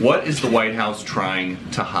GarageGate. What is the White House trying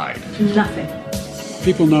to hide? Nothing.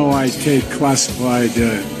 People know I take classified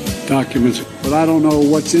documents, but I don't know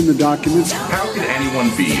what's in the documents. How could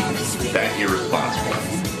anyone be that irresponsible?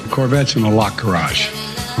 Corvette's in a locked garage,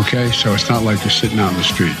 okay? So it's not like they're sitting out in the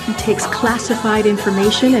street. He takes classified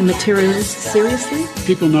information and materials seriously.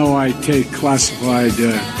 People know I take classified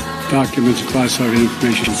documents and classified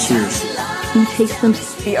information seriously. He takes them.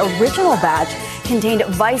 The original batch contained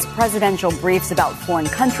vice presidential briefs about foreign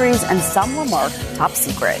countries, and some were marked top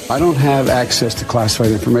secret. I don't have access to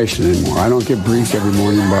classified information anymore. I don't get briefed every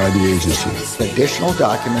morning by the agency. Additional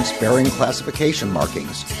documents bearing classification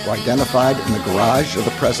markings were identified in the garage of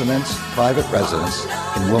the president's private residence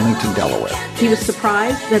in Wilmington, Delaware. He was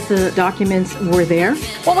surprised that the documents were there.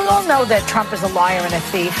 Well, we all know that Trump is a liar and a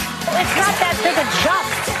thief. It's not that big a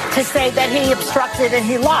jump to say that he obstructed and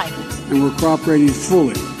he lied. And we're cooperating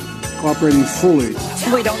fully. We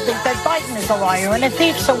don't think that Biden is a liar and a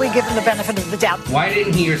thief, so we give him the benefit of the doubt. Why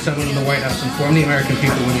didn't he or someone in the White House inform the American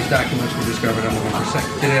people when these documents were discovered on November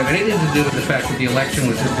 2nd? Did it have anything to do with the fact that the election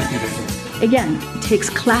was just a few days away? Again, he takes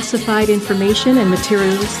classified information and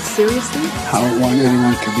materials seriously. I don't want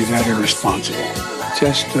anyone to be that irresponsible.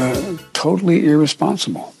 Just totally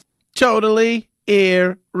irresponsible. Totally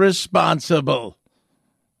irresponsible.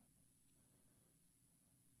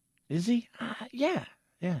 Is he? Yeah.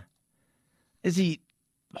 Is he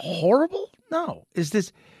horrible? No.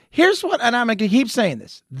 Here's what, and I'm going to keep saying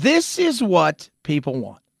this. This is what people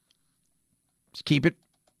want. Just keep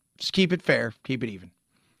it fair, keep it even.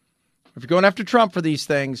 If you're going after Trump for these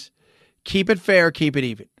things, keep it fair, keep it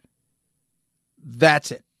even.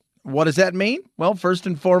 That's it. What does that mean? Well, first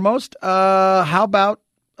and foremost, how about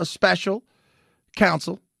a special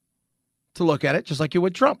counsel to look at it, just like you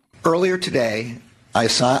would Trump? Earlier today, I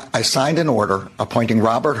signed an order appointing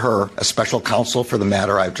Robert Hur as special counsel for the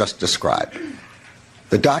matter I've just described.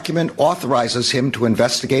 The document authorizes him to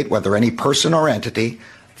investigate whether any person or entity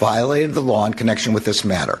violated the law in connection with this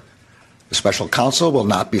matter. The special counsel will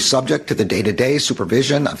not be subject to the day-to-day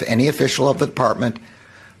supervision of any official of the department,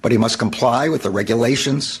 but he must comply with the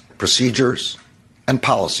regulations, procedures, and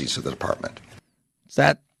policies of the department.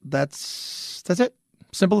 That's it.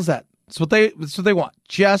 Simple as that. That's what they want.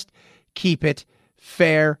 Just keep it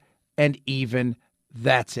fair and even.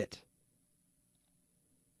 That's it.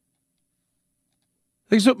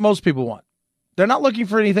 That's what most people want. They're not looking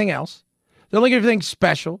for anything else. They don't look at everything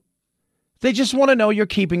special. They just want to know you're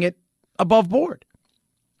keeping it above board.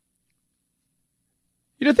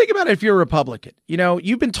 Think about it if you're a Republican.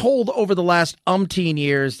 You've been told over the last umpteen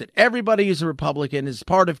years that everybody who's a Republican is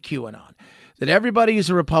part of QAnon, that everybody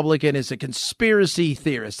who's a Republican is a conspiracy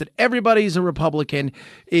theorist, that everybody who's a Republican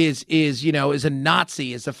is a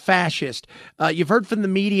Nazi, is a fascist. You've heard from the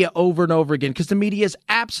media over and over again because the media is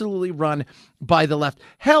absolutely run by the left.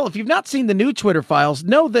 Hell, if you've not seen the new Twitter files,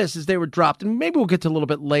 know this as they were dropped, and maybe we'll get to a little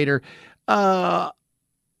bit later. People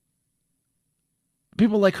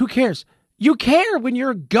are like, who cares? You care when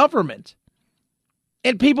you're a government.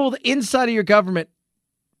 And people inside of your government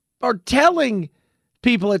are telling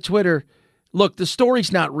people at Twitter, look, the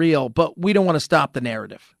story's not real, but we don't want to stop the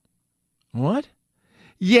narrative. What?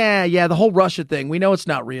 Yeah, the whole Russia thing. We know it's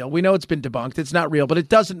not real. We know it's been debunked. It's not real, but it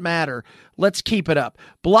doesn't matter. Let's keep it up.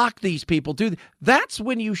 Block these people. That's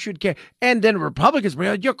when you should care. And then Republicans,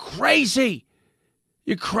 you're crazy.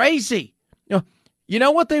 You're crazy. You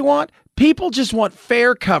know what they want? People just want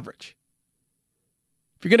fair coverage.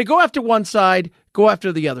 If you're going to go after one side, go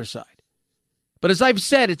after the other side. But as I've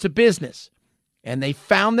said, it's a business. And they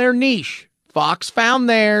found their niche. Fox found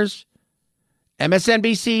theirs.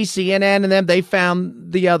 MSNBC, CNN, and them, they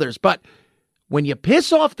found the others. But when you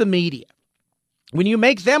piss off the media, when you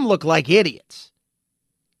make them look like idiots,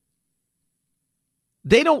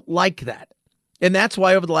 they don't like that. And that's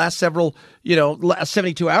why over the last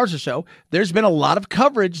 72 hours or so, there's been a lot of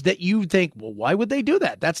coverage that you think, well, why would they do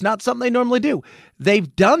that? That's not something they normally do.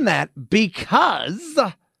 They've done that because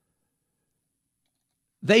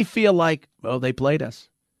they feel like, well, they played us.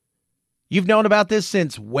 You've known about this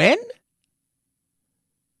since when?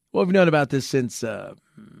 Well, we've known about this since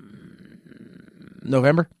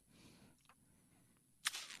November.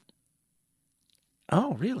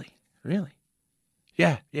 Oh, really? Really?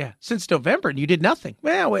 Yeah. Since November, and you did nothing.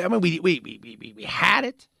 Well, I mean, we had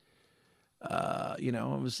it.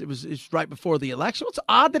 It was right before the election. It's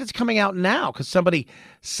odd that it's coming out now because somebody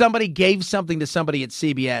gave something to somebody at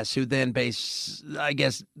CBS who then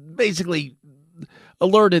basically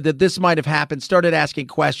alerted that this might have happened, started asking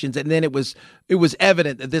questions, and then it was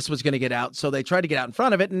evident that this was going to get out. So they tried to get out in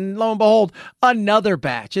front of it, and lo and behold, another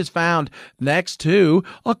batch is found next to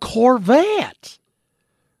a Corvette.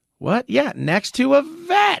 What? Yeah, next to a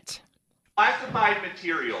vet. Classified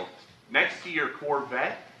material next to your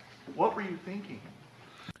Corvette? What were you thinking?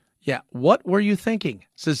 Yeah, what were you thinking?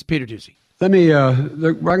 Says Peter Ducey. Let me, I'm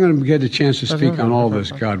going to get a chance to speak on all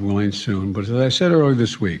this, God willing, soon. But as I said earlier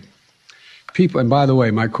this week, people, and by the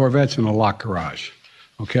way, my Corvette's in a locked garage.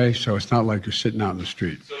 Okay? So it's not like you're sitting out in the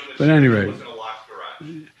street. So but at any rate, was in a locked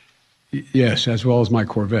garage. Yes, as well as my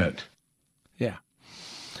Corvette. Yeah.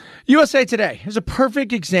 USA Today. Here's a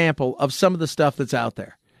perfect example of some of the stuff that's out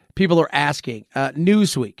there. People are asking.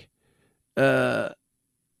 Newsweek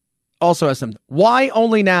also has some. Why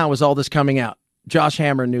only now is all this coming out? Josh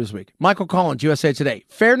Hammer, Newsweek. Michael Collins, USA Today.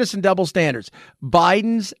 Fairness and double standards.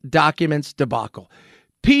 Biden's documents debacle.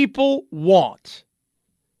 People want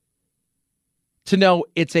to know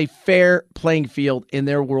it's a fair playing field in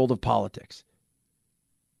their world of politics.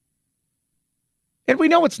 And we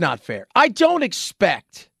know it's not fair. I don't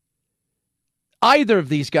expect either of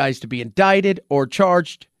these guys to be indicted or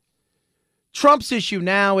charged. Trump's issue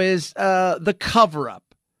now is the cover-up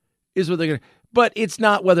is what they're going to. But it's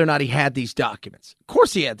not whether or not he had these documents. Of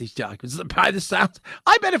course he had these documents. By the sounds,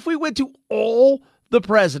 I bet if we went to all the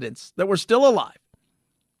presidents that were still alive,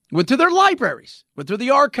 went through their libraries, went through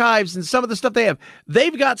the archives and some of the stuff they have,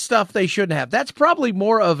 they've got stuff they shouldn't have. That's probably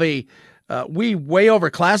more of a we way over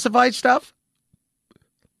classified stuff.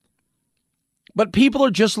 But people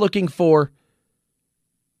are just looking for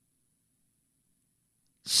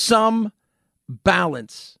some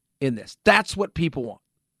balance in this. That's what people want.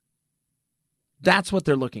 That's what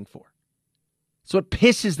they're looking for. So it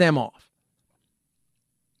pisses them off.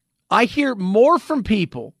 I hear more from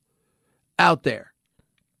people out there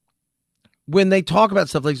when they talk about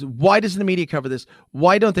stuff like, why doesn't the media cover this?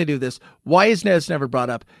 Why don't they do this? Why isn't it never brought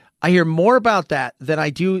up? I hear more about that than I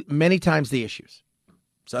do many times the issues.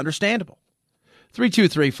 It's understandable.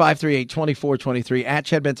 323-538-2423 at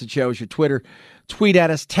Chad Benson Show is your Twitter. Tweet at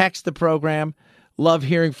us, text the program. Love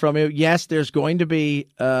hearing from you. Yes, there's going to be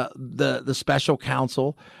the special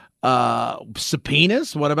counsel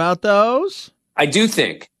subpoenas. What about those? I do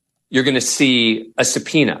think you're going to see a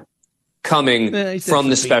subpoena coming from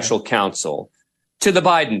the special counsel to the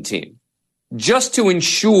Biden team just to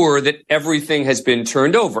ensure that everything has been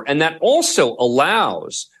turned over. And that also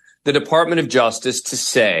allows the Department of Justice to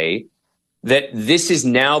say that this is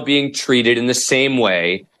now being treated in the same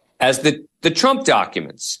way as the Trump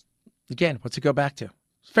documents. Again, what's it go back to?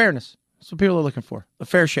 Fairness. That's what people are looking for. A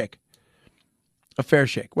fair shake. A fair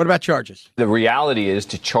shake. What about charges? The reality is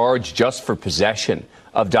to charge just for possession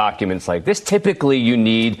of documents like this. Typically, you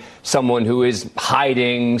need someone who is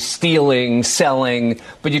hiding, stealing, selling,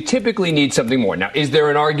 but you typically need something more. Now, is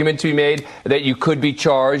there an argument to be made that you could be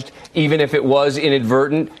charged even if it was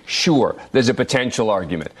inadvertent? Sure, there's a potential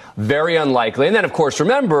argument. Very unlikely. And then, of course,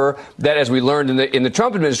 remember that as we learned in the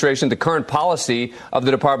Trump administration, the current policy of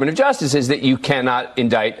the Department of Justice is that you cannot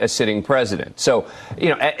indict a sitting president. So,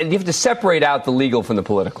 you have to separate out the legal from the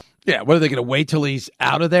political. Yeah, what are they going to wait till he's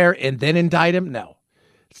out of there and then indict him? No.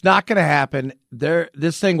 It's not going to happen.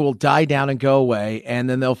 This thing will die down and go away, and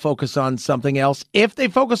then they'll focus on something else if they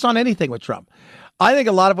focus on anything with Trump. I think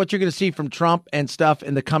a lot of what you're going to see from Trump and stuff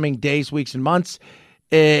in the coming days, weeks, and months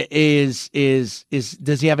is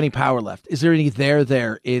does he have any power left? Is there any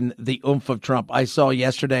there in the oomph of Trump? I saw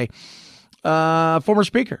yesterday, former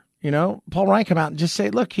speaker, Paul Ryan come out and just say,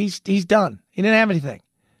 look, he's done. He didn't have anything.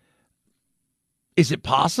 Is it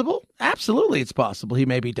possible? Absolutely, it's possible. He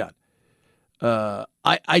may be done.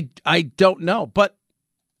 I don't know, but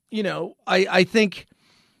I think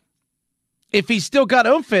if he's still got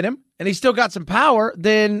oomph in him and he's still got some power,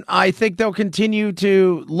 then I think they'll continue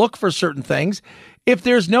to look for certain things. If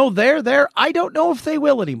there's no there, I don't know if they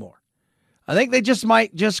will anymore. I think they just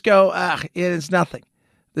might just go, it's nothing.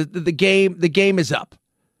 The game is up.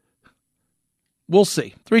 We'll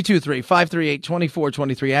see.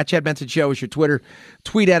 323-538-2423 at Chad Benson Show is your Twitter.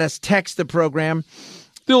 Tweet at us, text the program.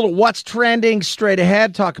 Do a little what's trending straight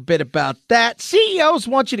ahead. Talk a bit about that. CEOs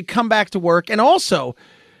want you to come back to work. And also,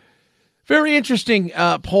 very interesting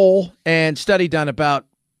poll and study done about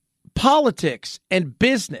politics and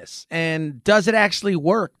business. And does it actually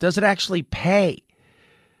work? Does it actually pay?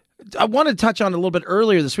 I wanted to touch on it a little bit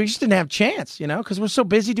earlier this week. Just didn't have a chance, because we're so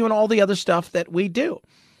busy doing all the other stuff that we do.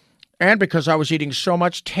 And because I was eating so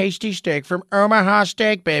much tasty steak from Omaha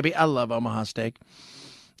Steak, baby. I love Omaha Steak.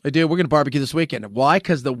 I do. We're going to barbecue this weekend. Why?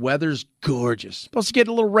 Because the weather's gorgeous. Supposed to get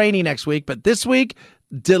a little rainy next week, but this week,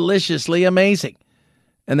 deliciously amazing.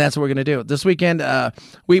 And that's what we're going to do. This weekend,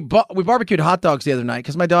 we barbecued hot dogs the other night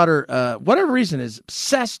because my daughter, whatever reason, is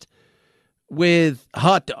obsessed with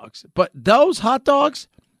hot dogs. But those hot dogs,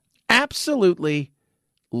 absolutely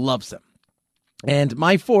loves them. And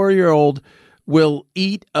my 4-year-old will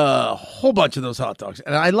eat a whole bunch of those hot dogs.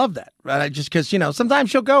 And I love that. Right? Just because, sometimes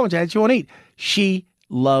she'll go and she won't eat. She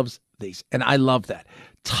loves these, and I love that.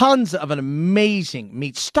 Tons of an amazing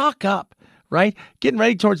meat. Stock up, right? Getting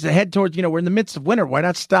ready towards, we're in the midst of winter. Why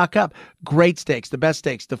not stock up? Great steaks, the best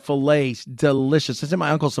steaks, the fillets, delicious. I sent my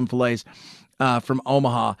uncle some fillets from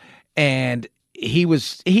Omaha, and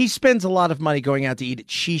he spends a lot of money going out to eat at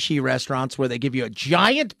shishi restaurants where they give you a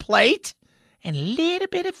giant plate and a little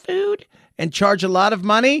bit of food and charge a lot of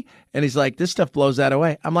money. And he's like, this stuff blows that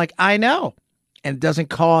away. I'm like, I know. And it doesn't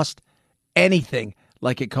cost anything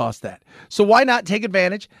like it costs that. So why not take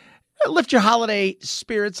advantage? Lift your holiday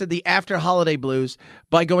spirits and the after holiday blues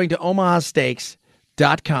by going to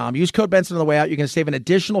omahasteaks.com. Use code Benson on the way out. You're going to save an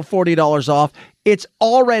additional $40 off. It's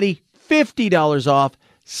already $50 off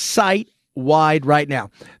site-wide right now.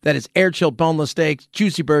 That is air-chilled boneless steaks,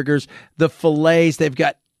 juicy burgers, the fillets. They've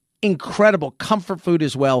got incredible comfort food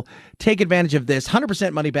as well. Take advantage of this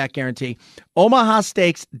 100% money back guarantee.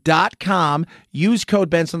 omahasteaks.com. Use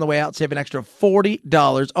code Benson on the way out. Save an extra $40.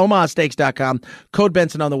 omahasteaks.com. Code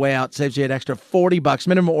Benson on the way out. Saves you an extra $40.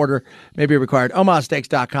 Minimum order may be required.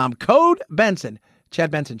 omahasteaks.com. Code Benson.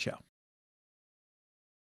 Chad Benson Show.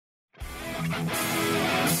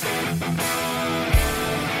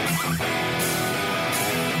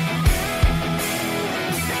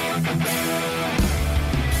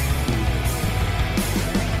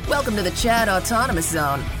 Welcome to the Chad Autonomous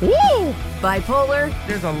Zone. Woo! Bipolar?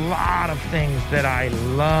 There's a lot of things that I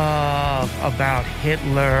love about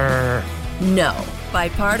Hitler. No.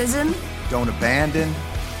 Bipartisan? Don't abandon,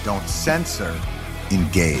 don't censor,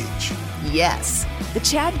 engage. Yes. The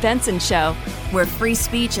Chad Benson Show. Where free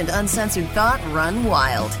speech and uncensored thought run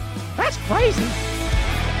wild. That's crazy.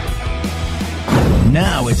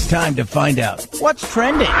 Now it's time to find out what's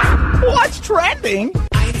trending. What's trending?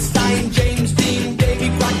 Einstein, James Dean,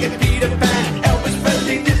 Davy Crockett, Peter Pan, Elvis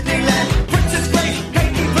Presley, Disneyland, Princess Grace,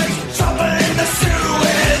 Peyton Place, trouble in the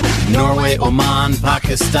Suez. Norway, Oman,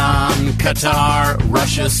 Pakistan, Qatar,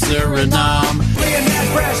 Russia, Suriname. Leonard,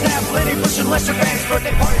 Brashnap, Lenny Bush, and Lester Banks,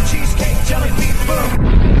 birthday party, cheesecake, jelly bean, boom.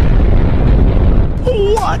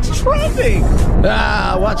 What's trending?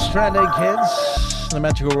 What's trending, kids? The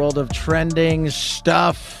magical world of trending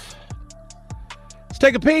stuff. Let's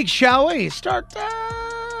take a peek, shall we? Start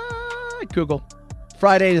Google.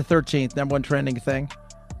 Friday the 13th, number one trending thing.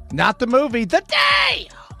 Not the movie, the day!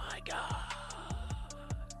 Oh, my God.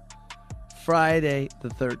 Friday the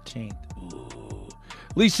 13th. Ooh.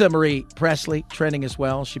 Lisa Marie Presley, trending as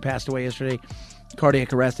well. She passed away yesterday.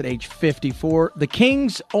 Cardiac arrest at age 54. The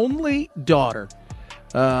king's only daughter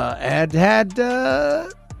had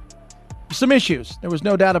some issues. There was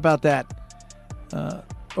no doubt about that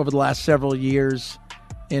over the last several years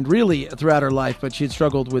and really throughout her life. But she had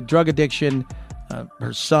struggled with drug addiction.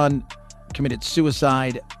 Her son committed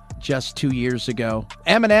suicide just 2 years ago.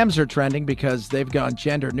 M&Ms are trending because they've gone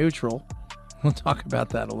gender neutral. We'll talk about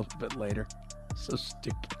that a little bit later. So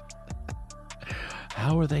stupid.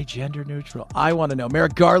 How are they gender neutral? I want to know.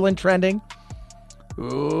 Merrick Garland trending.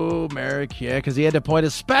 Ooh, Merrick, yeah, because he had to appoint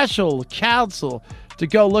a special counsel to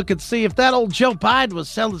go look and see if that old Joe Biden was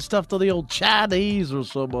selling stuff to the old Chinese or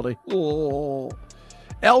somebody. Oh.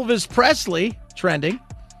 Elvis Presley trending.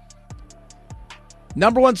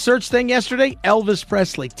 Number one search thing yesterday, Elvis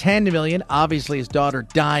Presley, 10 million. Obviously, his daughter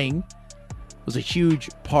dying was a huge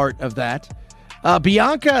part of that.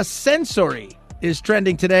 Bianca Censori is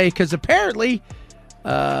trending today because apparently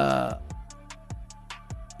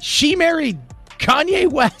she married Kanye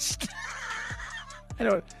West.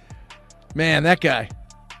 Man, that guy.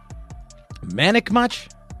 Manic much?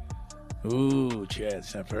 Ooh, Chad,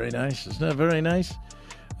 it's not very nice. It's not very nice.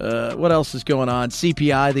 What else is going on?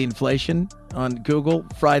 CPI, the inflation on Google,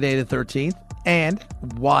 Friday the 13th, and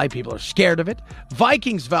why people are scared of it.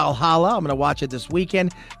 Vikings Valhalla, I'm going to watch it this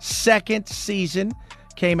weekend. Second season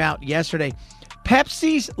came out yesterday.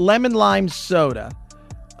 Pepsi's lemon lime soda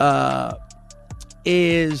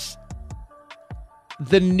is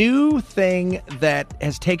the new thing that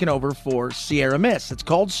has taken over for Sierra Mist. It's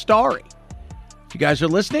called Starry. If you guys are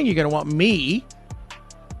listening, you're going to want me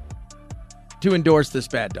to endorse this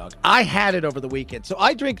bad dog. I had it over the weekend. So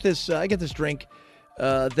I drink this, I get this drink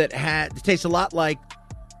that tastes a lot like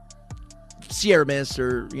Sierra Mist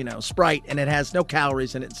or, Sprite, and it has no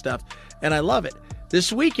calories in it and stuff. And I love it.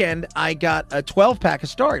 This weekend, I got a 12-pack of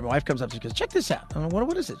Starry. My wife comes up and she goes, check this out. I'm like,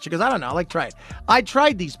 what is it? She goes, I don't know. I like to try it. I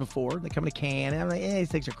tried these before. They come in a can. And I'm like, these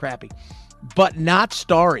things are crappy. But not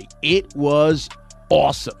Starry. It was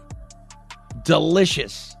awesome.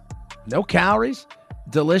 Delicious. No calories.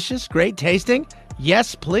 Delicious. Great tasting.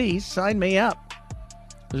 Yes, please. Sign me up.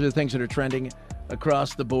 Those are the things that are trending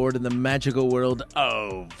across the board in the magical world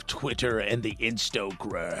of Twitter and the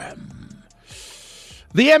Instagram.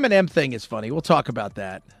 The M&M thing is funny. We'll talk about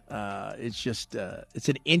that. It's just, it's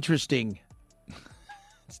an interesting,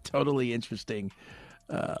 it's totally interesting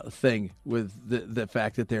thing with the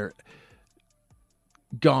fact that they're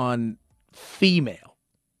gone female.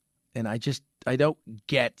 And I don't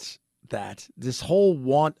get that. This whole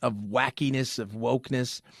want of wackiness, of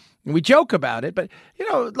wokeness. And we joke about it, but,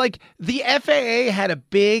 like the FAA had a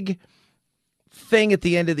big thing at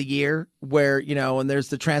the end of the year where, and there's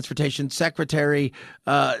the transportation secretary,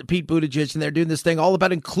 Pete Buttigieg, and they're doing this thing all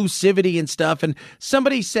about inclusivity and stuff. And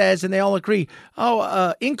somebody says, and they all agree,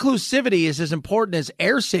 inclusivity is as important as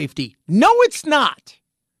air safety. No, it's not.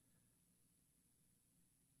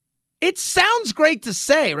 It sounds great to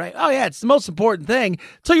say, right? Oh, yeah, it's the most important thing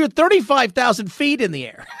until you're 35,000 feet in the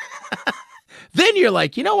air. Then you're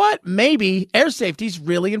like, you know what? Maybe air safety is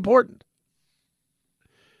really important.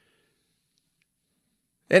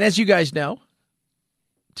 And as you guys know,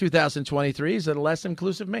 2023 is a less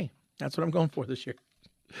inclusive me. That's what I'm going for this year.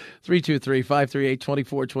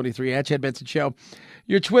 323-538-2423 at Chad Benson Show.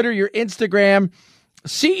 Your Twitter, your Instagram.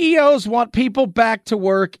 CEOs want people back to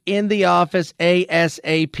work in the office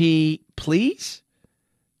ASAP, please.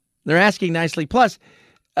 They're asking nicely. Plus,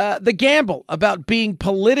 the gamble about being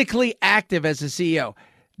politically active as a CEO.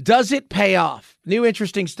 Does it pay off? New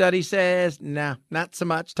interesting study says, no, not so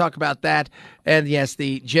much. Talk about that. And yes,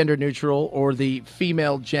 the gender neutral or the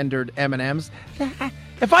female gendered M&Ms.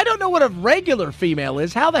 If I don't know what a regular female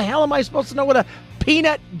is, how the hell am I supposed to know what a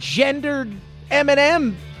peanut gendered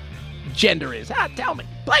M&M gender is? Tell me,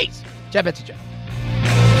 please. Jeff, it's a joke.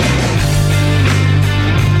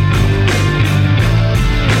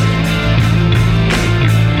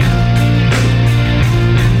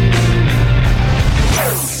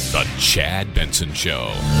 The Chad Benson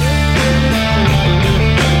Show.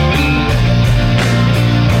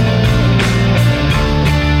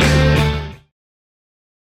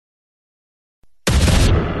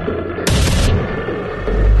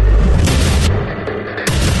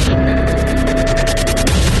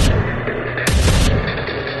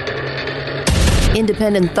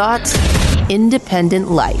 Independent thoughts,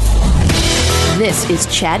 independent life. This is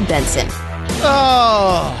Chad Benson.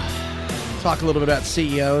 Oh. Talk a little bit about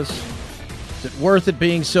CEOs. Is it worth it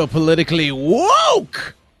being so politically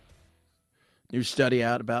woke? New study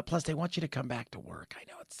out about, plus they want you to come back to work. I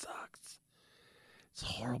know it sucks. It It's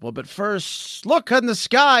horrible. But first, look in the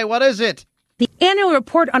sky. What is it? The annual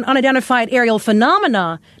report on unidentified aerial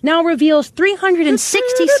phenomena now reveals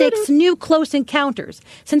 366 new close encounters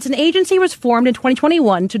since an agency was formed in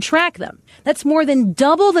 2021 to track them. That's more than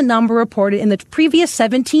double the number reported in the previous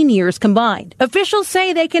 17 years combined. Officials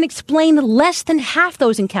say they can explain less than half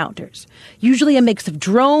those encounters, usually a mix of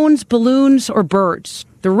drones, balloons, or birds.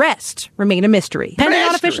 The rest remain a mystery.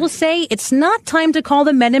 Pentagon officials say it's not time to call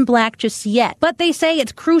the men in black just yet, but they say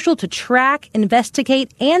it's crucial to track,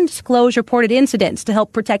 investigate, and disclose reported incidents to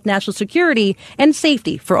help protect national security and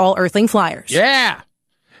safety for all Earthling flyers. Yeah.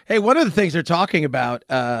 Hey, one of the things they're talking about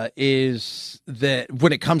is that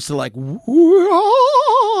when it comes to like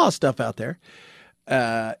stuff out there,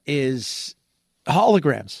 is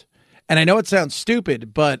holograms. And I know it sounds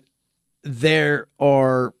stupid, but there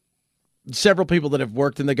are several people that have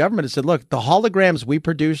worked in the government have said, look, the holograms we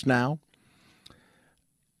produce now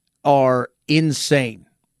are insane.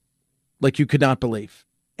 Like you could not believe.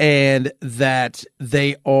 And that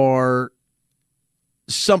they are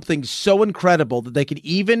something so incredible that they could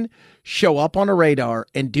even show up on a radar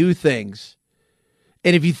and do things.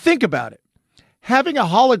 And if you think about it, having a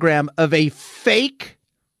hologram of a fake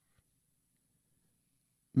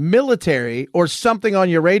military or something on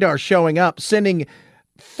your radar showing up, sending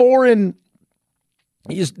foreign,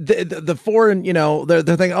 the foreign, they're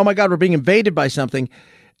thinking, oh my God, we're being invaded by something.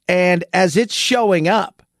 And as it's showing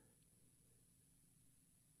up,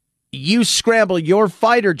 you scramble your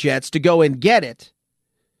fighter jets to go and get it,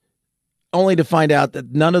 only to find out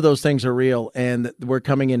that none of those things are real and that we're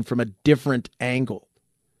coming in from a different angle.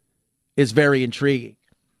 Is very intriguing.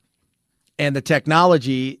 And the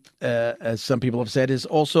technology, as some people have said, is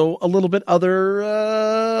also a little bit other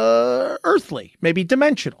earthly, maybe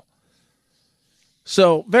dimensional.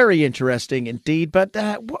 So very interesting indeed. But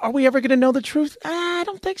are we ever going to know the truth? I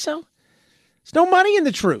don't think so. There's no money in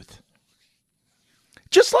the truth.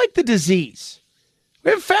 Just like the disease. We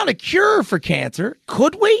haven't found a cure for cancer.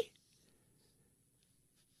 Could we?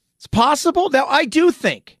 It's possible. Now, I do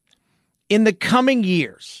think in the coming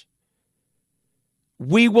years,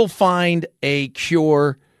 we will find a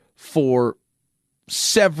cure for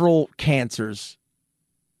several cancers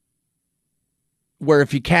where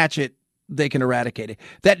if you catch it, they can eradicate it.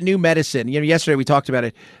 That new medicine, yesterday we talked about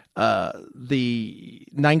it, the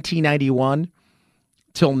 1991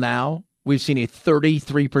 till now, we've seen a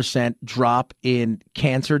 33% drop in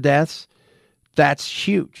cancer deaths. That's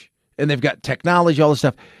huge. And they've got technology, all this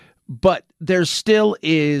stuff. But there still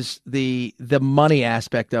is the money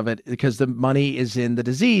aspect of it because the money is in the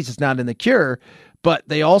disease. It's not in the cure. But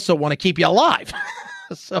they also want to keep you alive.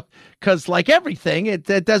 So, because like everything, it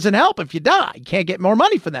doesn't help if you die. You can't get more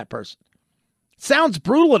money from that person. Sounds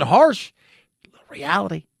brutal and harsh.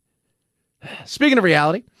 Reality. Speaking of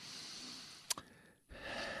reality,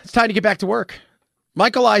 it's time to get back to work.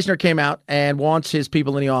 Michael Eisner came out and wants his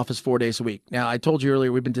people in the office 4 days a week. Now, I told you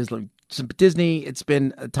earlier, we've been Disney. It's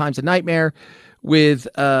been at times a nightmare with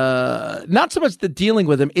not so much the dealing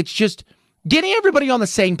with them. It's just getting everybody on the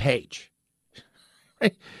same page.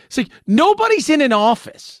 Right? It's like nobody's in an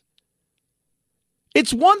office.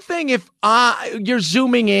 It's one thing if you're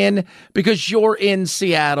zooming in because you're in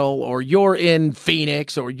Seattle or you're in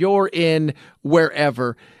Phoenix or you're in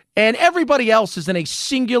wherever, and everybody else is in a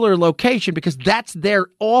singular location because that's their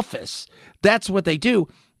office. That's what they do.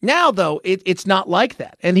 Now, though, it's not like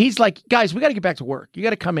that. And he's like, guys, we got to get back to work. You got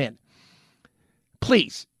to come in.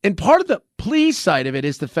 Please. And part of the please side of it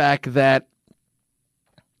is the fact that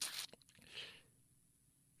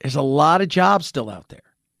there's a lot of jobs still out there.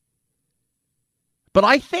 But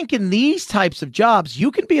I think in these types of jobs, you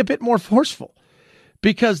can be a bit more forceful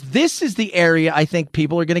because this is the area I think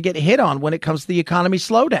people are going to get hit on when it comes to the economy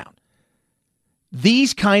slowdown.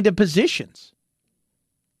 These kind of positions.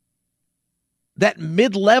 That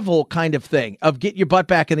mid-level kind of thing of get your butt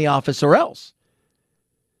back in the office or else.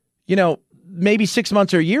 Maybe 6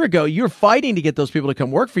 months or a year ago, you're fighting to get those people to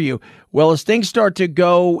come work for you. Well, as things start to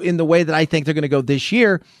go in the way that I think they're going to go this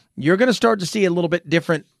year, you're going to start to see a little bit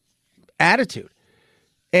different attitude.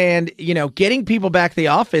 And, getting people back to the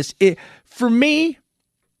office, for me,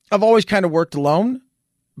 I've always kind of worked alone,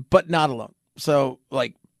 but not alone. So,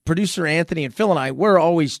 like, producer Anthony and Phil and I, we're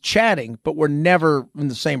always chatting, but we're never in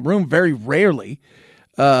the same room, very rarely.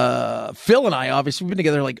 Phil and I, obviously, we've been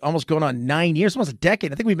together like almost going on 9 years, almost a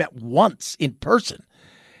decade. I think we met once in person.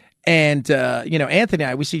 And, Anthony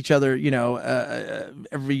and I, we see each other,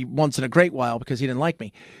 every once in a great while because he didn't like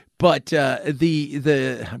me. But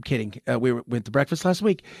I'm kidding. We went to breakfast last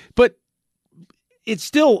week. But it's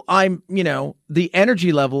still, the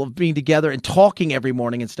energy level of being together and talking every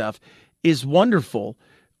morning and stuff is wonderful.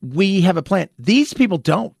 we have a plan. These people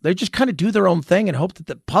don't. They just kind of do their own thing and hope that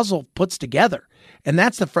the puzzle puts together. And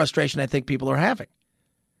that's the frustration I think people are having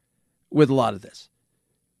with a lot of this.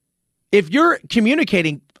 If you're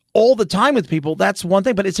communicating all the time with people, that's one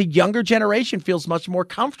thing, but it's a younger generation feels much more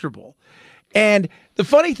comfortable. And the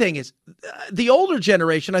funny thing is, the older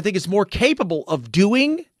generation, I think, is more capable of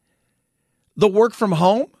doing the work from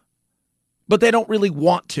home, but they don't really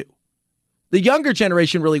want to. The younger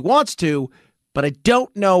generation really wants to, but I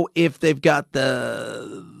don't know if they've got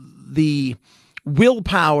the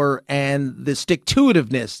willpower and the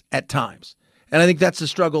stick-to-itiveness at times. And I think that's the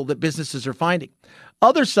struggle that businesses are finding.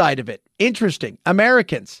 Other side of it, interesting,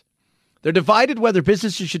 Americans. They're divided whether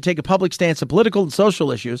businesses should take a public stance on political and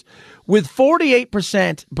social issues, with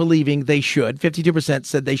 48% believing they should, 52%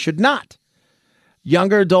 said they should not.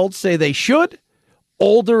 Younger adults say they should.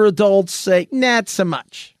 Older adults say, not so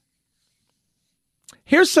much.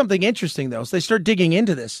 Here's something interesting, though. As they start digging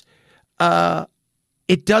into this,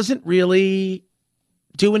 it doesn't really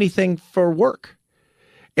do anything for work.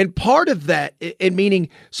 And part of that, meaning,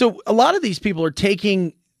 so a lot of these people are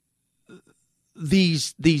taking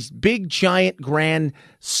these big, giant, grand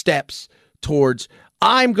steps towards,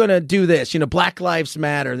 I'm going to do this. Black Lives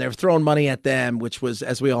Matter. And they're throwing money at them, which was,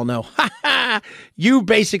 as we all know, you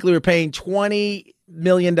basically were paying $20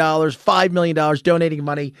 million, $5 million, donating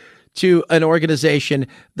money to an organization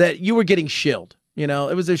that you were getting shilled. It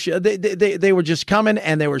was they were just coming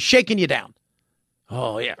and they were shaking you down.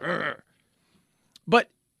 Oh, yeah. But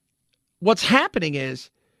what's happening is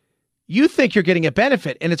you think you're getting a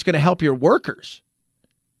benefit and it's going to help your workers.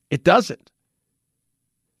 It doesn't.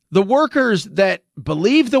 The workers that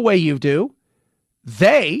believe the way you do,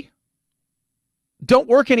 they don't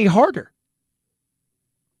work any harder.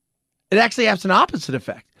 It actually has an opposite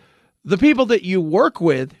effect. The people that you work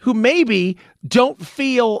with who maybe don't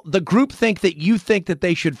feel the groupthink that you think that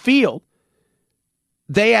they should feel,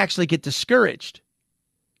 they actually get discouraged.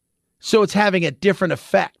 So it's having a different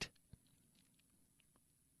effect.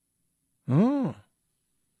 And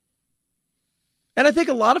I think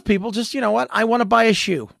a lot of people just, I want to buy a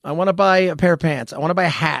shoe. I want to buy a pair of pants. I want to buy a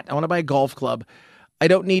hat. I want to buy a golf club. I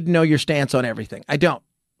don't need to know your stance on everything. I don't,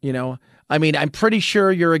 I'm pretty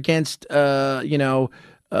sure you're against,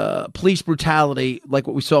 police brutality, like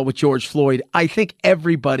what we saw with George Floyd. I think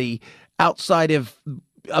everybody outside of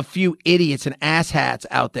a few idiots and asshats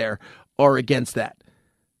out there are against that.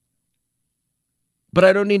 But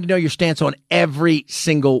I don't need to know your stance on every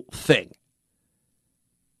single thing.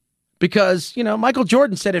 Because, Michael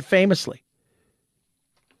Jordan said it famously.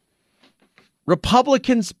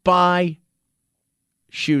 Republicans buy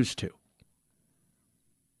shoes too.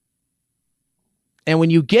 And when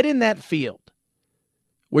you get in that field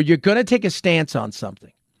where you're going to take a stance on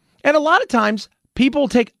something, and a lot of times people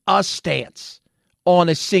take a stance on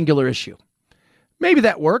a singular issue. Maybe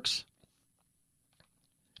that works.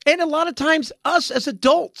 And a lot of times us as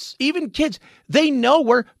adults, even kids, they know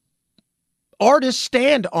where artists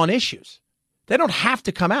stand on issues. They don't have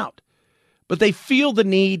to come out, but they feel the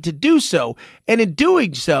need to do so. And in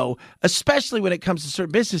doing so, especially when it comes to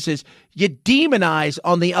certain businesses, you demonize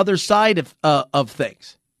on the other side of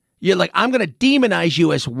things. You're like, I'm going to demonize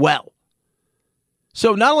you as well.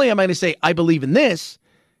 So not only am I going to say, I believe in this,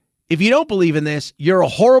 if you don't believe in this, you're a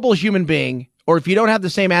horrible human being, or if you don't have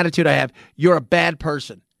the same attitude I have, you're a bad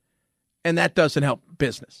person. And that doesn't help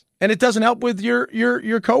business. And it doesn't help with your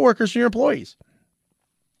coworkers and your employees.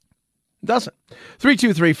 It doesn't.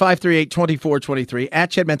 323-538-2423.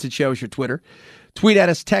 At Chad Benson Show is your Twitter. Tweet at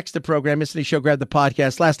us, text the program. Miss any show, grab the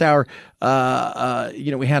podcast. Last hour,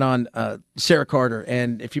 we had on Sarah Carter.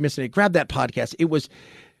 And if you missed any, grab that podcast. It was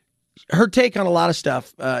her take on a lot of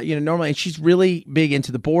stuff, normally, and she's really big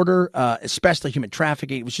into the border, especially human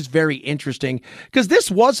trafficking. It was just very interesting because this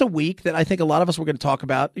was a week that I think a lot of us were going to talk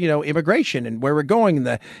about, immigration and where we're going. And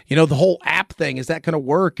the whole app thing, is that going to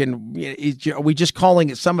work? And are we just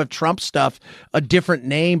calling some of Trump's stuff a different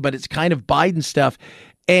name, but it's kind of Biden stuff?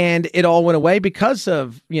 And it all went away because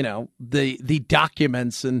of, the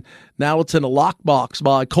documents. And now it's in a lockbox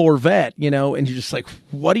by a Corvette, and you're just like,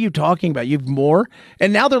 what are you talking about? You have more?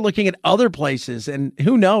 And now they're looking at other places. And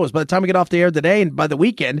who knows? By the time we get off the air today and by the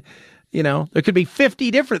weekend, there could be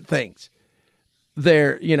 50 different things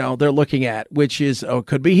they're looking at, which is,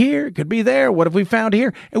 could be here, could be there. What have we found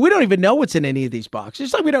here? And we don't even know what's in any of these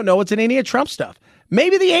boxes. Just like we don't know what's in any of Trump stuff.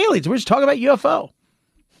 Maybe the aliens. We're just talking about UFO.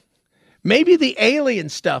 Maybe the alien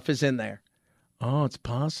stuff is in there. Oh, it's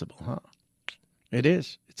possible, huh? It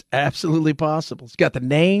is. It's absolutely possible. It's got the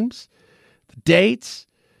names, the dates,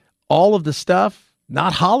 all of the stuff.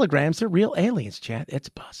 Not holograms. They're real aliens, Chad. It's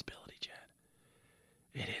a possibility, Chad.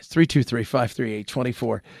 It is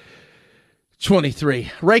 323-538-2423.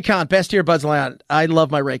 Raycon, best earbuds around. I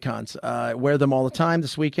love my Raycons. I wear them all the time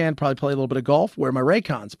this weekend. Probably play a little bit of golf. Wear my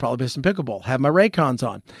Raycons. Probably play some pickleball. Have my Raycons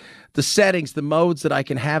on. The settings, the modes that I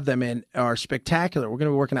can have them in are spectacular. We're going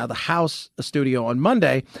to be working out of the house studio on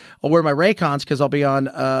Monday. I'll wear my Raycons because I'll be on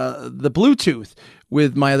the Bluetooth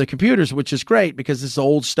with my other computers, which is great because this is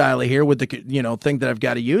old style here with the thing that I've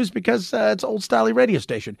got to use because it's old style radio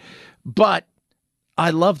station. But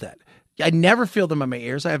I love that. I never feel them in my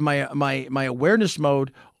ears. I have my awareness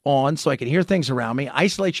mode on so I can hear things around me.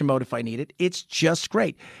 Isolation mode if I need it. It's just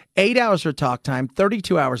great. 8 hours of talk time,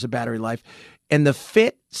 32 hours of battery life. And the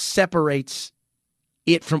fit separates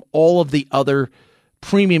it from all of the other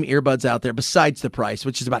premium earbuds out there besides the price,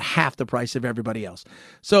 which is about half the price of everybody else.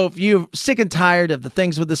 So if you're sick and tired of the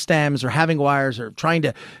things with the stems or having wires or trying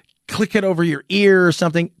to click it over your ear or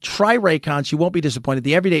something, try Raycons. You won't be disappointed.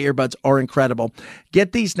 The everyday earbuds are incredible.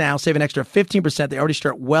 Get these now. Save an extra 15%. They already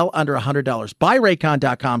start well under $100. Buy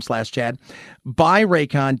Raycon.com/Chad. Buy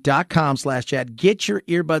Raycon.com/Chad. Get your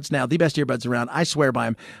earbuds now. The best earbuds around. I swear by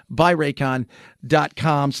them. Buy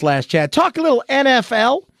Raycon.com/Chad. Talk a little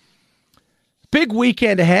NFL. Big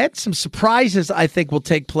weekend ahead. Some surprises I think will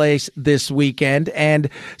take place this weekend, and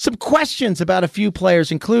some questions about a few players,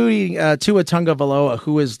 including Tua Tagovailoa,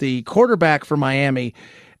 who is the quarterback for Miami.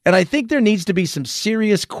 And I think there needs to be some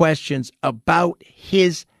serious questions about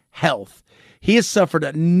his health. He has suffered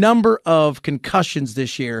a number of concussions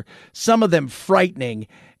this year, some of them frightening.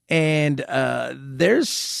 And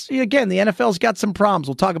there's, again, the NFL's got some problems.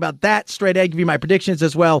 We'll talk about that straight ahead, give you my predictions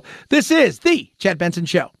as well. This is the Chad Benson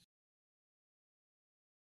Show.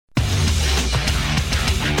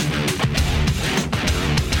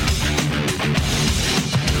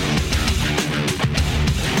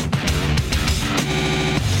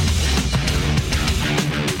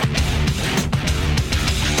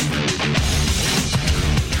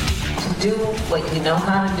 Do what you know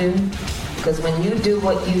how to do, because when you do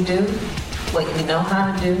what you know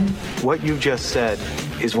how to do. What you just said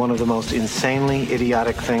is one of the most insanely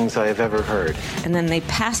idiotic things I have ever heard. And then they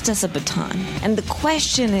passed us a baton. And the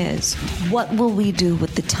question is, what will we do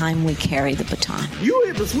with the time we carry the baton? You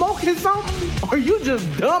either smoking something or you just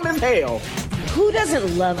dumb as hell. Who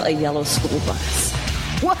doesn't love a yellow school bus?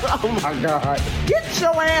 What? Oh my God. Get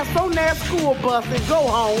your ass on that school bus and go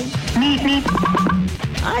home.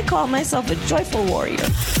 I call myself a joyful warrior.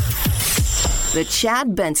 The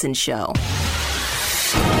Chad Benson Show.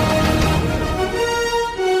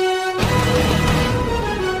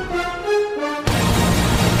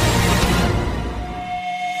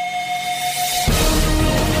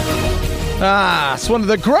 It's one of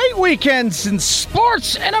the great weekends in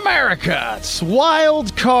sports in America. It's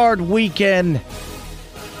Wild Card Weekend.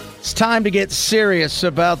 It's time to get serious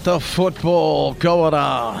about the football going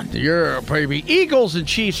on. Yeah, baby. Eagles and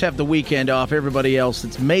Chiefs have the weekend off. Everybody else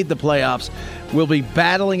that's made the playoffs will be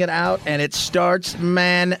battling it out, and it starts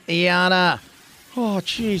manana. Oh,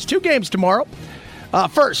 geez. 2 games tomorrow.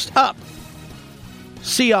 First up,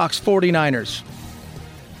 Seahawks 49ers.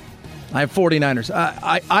 I have 49ers.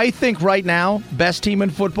 I think right now, best team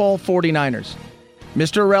in football, 49ers.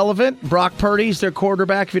 Mr. Irrelevant, Brock Purdy's their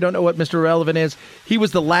quarterback. If you don't know what Mr. Irrelevant is, he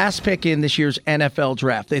was the last pick in this year's NFL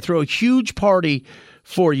draft. They throw a huge party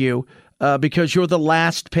for you because you're the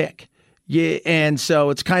last pick. Yeah, and so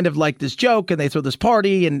it's kind of like this joke, and they throw this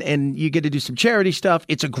party, and you get to do some charity stuff.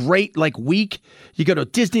 It's a great week. You go to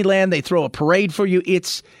Disneyland, they throw a parade for you.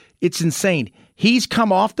 It's insane. He's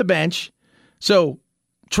come off the bench. So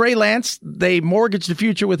Trey Lance, they mortgaged the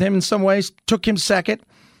future with him in some ways, took him second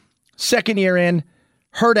year in.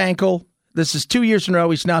 Hurt ankle. This is 2 years in a row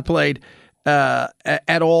he's not played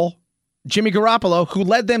at all. Jimmy Garoppolo, who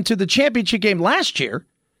led them to the championship game last year,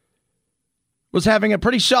 was having a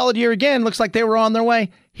pretty solid year again. Looks like they were on their way.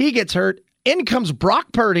 He gets hurt. In comes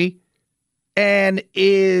Brock Purdy and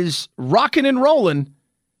is rocking and rolling,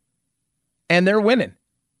 and they're winning.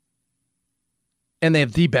 And they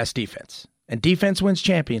have the best defense. And defense wins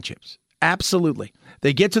championships. Absolutely.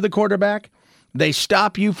 They get to the quarterback. They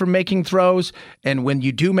stop you from making throws, and when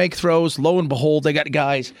you do make throws, lo and behold, they got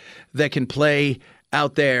guys that can play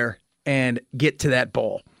out there and get to that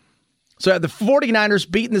ball. So the 49ers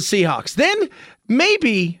beating the Seahawks. Then,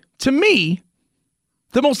 maybe, to me,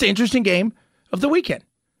 the most interesting game of the weekend.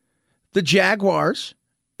 The Jaguars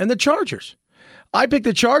and the Chargers. I picked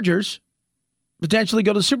the Chargers potentially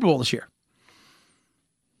go to the Super Bowl this year.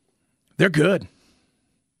 They're good.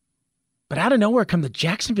 But out of nowhere come the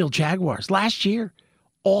Jacksonville Jaguars. Last year,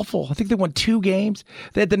 awful. I think they won 2 games.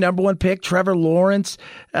 They had the number 1 pick, Trevor Lawrence.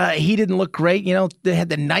 He didn't look great. They had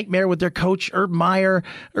the nightmare with their coach, Urban Meyer,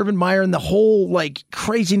 and the whole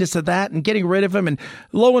craziness of that and getting rid of him. And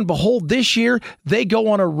lo and behold, this year they go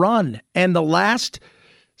on a run. And the last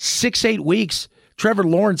 6-8 weeks, Trevor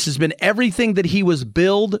Lawrence has been everything that he was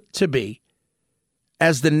billed to be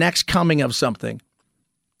as the next coming of something.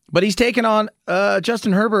 But he's taken on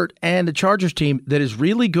Justin Herbert and the Chargers team that is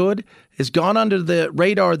really good, has gone under the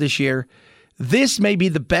radar this year. This may be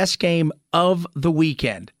the best game of the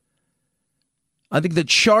weekend. I think the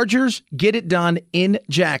Chargers get it done in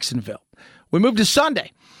Jacksonville. We move to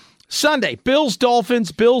Sunday. Bills,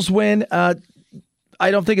 Dolphins. Bills win.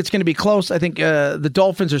 I don't think it's going to be close. I think the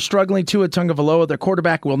Dolphins are struggling. Tua Tagovailoa, their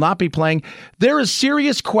quarterback, will not be playing. There are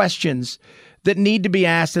serious questions that need to be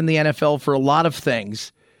asked in the NFL for a lot of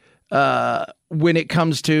things. When it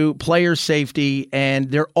comes to player safety, and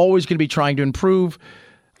they're always going to be trying to improve.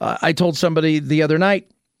 I told somebody the other night,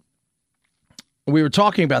 we were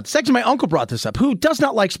talking about this. Actually, my uncle brought this up, who does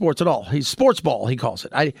not like sports at all. He's sports ball, he calls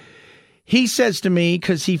it. He says to me,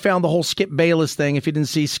 because he found the whole Skip Bayless thing. If you didn't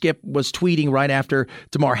see, Skip was tweeting right after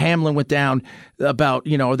Damar Hamlin went down about,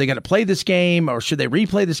 are they going to play this game or should they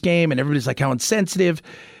replay this game? And everybody's like, how insensitive.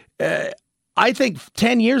 I think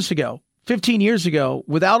 10 years ago, 15 years ago,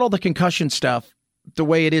 without all the concussion stuff, the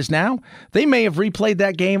way it is now, they may have replayed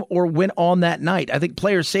that game or went on that night. I think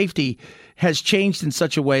player safety has changed in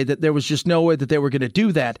such a way that there was just no way that they were going to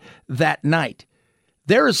do that night.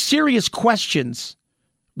 There are serious questions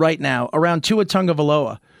right now around Tua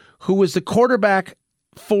Tagovailoa, who was the quarterback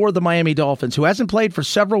for the Miami Dolphins, who hasn't played for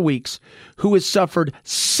several weeks, who has suffered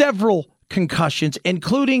several concussions,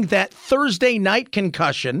 including that Thursday night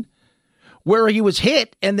concussion where he was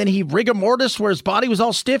hit and then he rigor mortis where his body was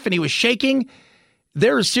all stiff and he was shaking.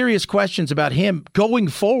 There are serious questions about him going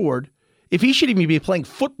forward, if he should even be playing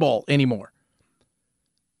football anymore.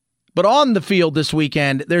 But on the field this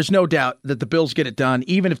weekend, there's no doubt that the Bills get it done.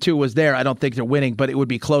 Even if Tua was there, I don't think they're winning, but it would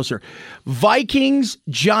be closer. Vikings,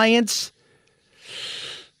 Giants.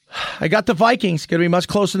 I got the Vikings. Going to be much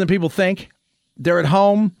closer than people think. They're at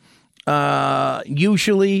home.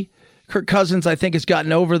 Usually, Kirk Cousins, I think, has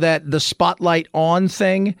gotten over the spotlight on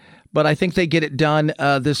thing, but I think they get it done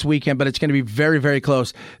this weekend, but it's going to be very, very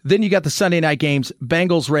close. Then you got the Sunday night games,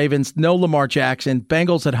 Bengals, Ravens, no Lamar Jackson,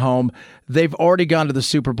 Bengals at home. They've already gone to the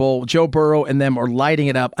Super Bowl. Joe Burrow and them are lighting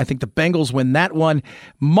it up. I think the Bengals win that one.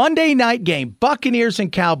 Monday night game, Buccaneers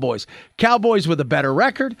and Cowboys. Cowboys with a better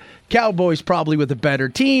record, Cowboys probably with a better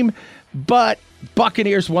team, but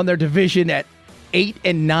Buccaneers won their division at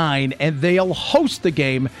 8-9, and they'll host the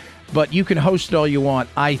game. But you can host it all you want.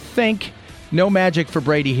 I think no magic for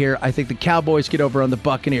Brady here. I think the Cowboys get over on the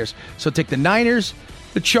Buccaneers. So take the Niners,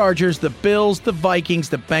 the Chargers, the Bills, the Vikings,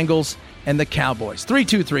 the Bengals, and the Cowboys.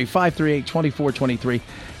 323-538-2423.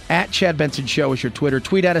 At Chad Benson Show is your Twitter.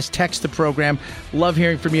 Tweet at us, text the program. Love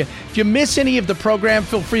hearing from you. If you miss any of the program,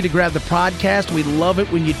 feel free to grab the podcast. We love it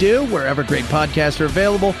when you do. Wherever great podcasts are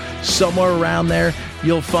available, somewhere around there,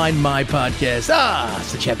 you'll find my podcast.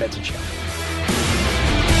 It's the Chad Benson Show.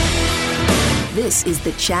 This is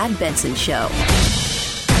the Chad Benson Show.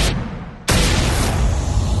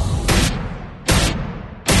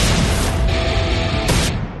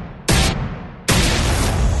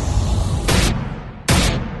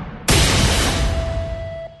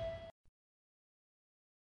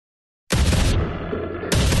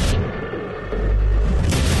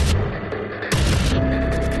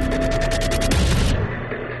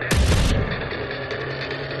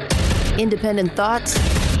 Independent thoughts,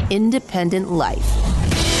 independent life.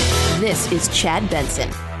 This is Chad Benson.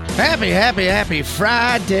 Happy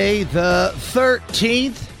Friday the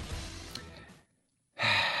 13th. I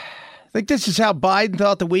think this is how Biden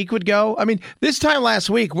thought the week would go. I mean, this time last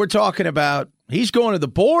week, we're talking about he's going to the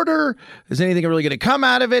border. Is anything really going to come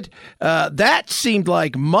out of it? That seemed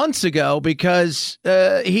like months ago because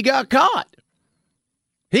he got caught.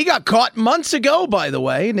 He got caught months ago, by the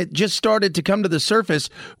way, and it just started to come to the surface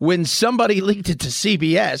when somebody leaked it to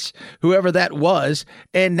CBS, whoever that was,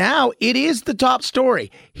 and now it is the top story.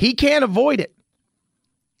 He can't avoid it.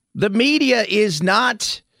 The media is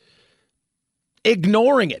not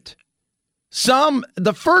ignoring it.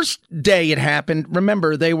 The first day it happened,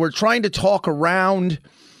 remember, they were trying to talk around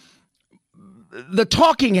the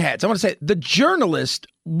talking heads. I want to say the journalist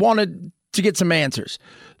wanted to get some answers.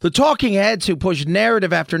 The talking heads who pushed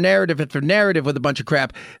narrative after narrative after narrative with a bunch of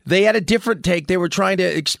crap, they had a different take. They were trying to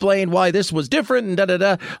explain why this was different and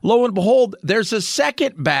da-da-da. Lo and behold, there's a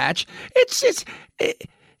second batch.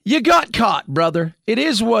 You got caught, brother. It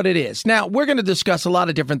is what it is. Now, we're going to discuss a lot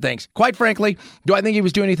of different things. Quite frankly, do I think he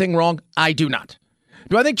was doing anything wrong? I do not.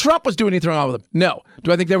 Do I think Trump was doing anything wrong with them? No.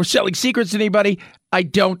 Do I think they were selling secrets to anybody? I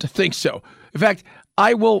don't think so. In fact,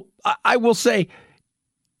 I will say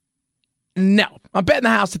no. I'm betting the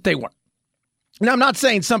house that they weren't. Now, I'm not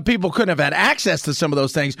saying some people couldn't have had access to some of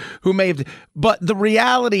those things who may have, but the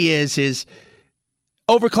reality is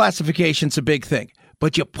overclassification's a big thing.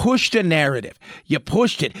 But you pushed a narrative. You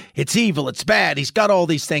pushed it. It's evil. It's bad. He's got all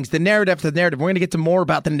these things. The narrative. We're going to get to more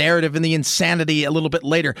about the narrative and the insanity a little bit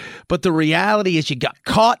later. But the reality is you got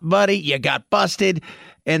caught, buddy. You got busted.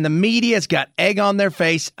 And the media's got egg on their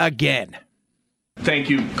face again. Thank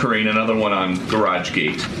you, Corinne. Another one on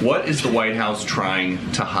GarageGate. What is the White House trying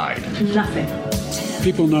to hide? Nothing.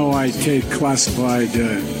 People know I take classified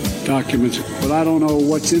documents, but I don't know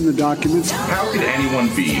what's in the documents. How could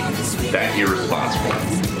anyone be that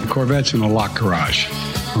irresponsible? Corvette's in a locked garage,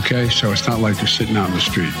 okay? So it's not like they're sitting out in the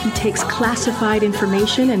street. He takes classified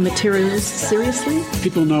information and materials seriously.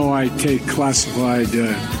 People know I take classified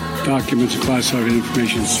documents and classified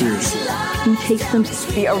information seriously. He takes them.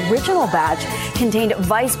 The original batch contained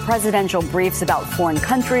vice presidential briefs about foreign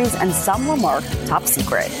countries, and some were marked top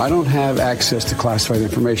secret. I don't have access to classified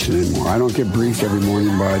information anymore. I don't get briefed every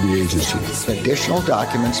morning by the agency. Additional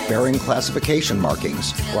documents bearing classification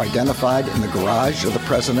markings were identified in the garage of the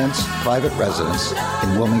president's private residence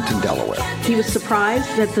in Wilmington, Delaware. He was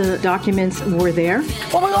surprised that the documents were there.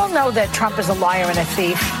 Well, we all know that Trump is a liar and a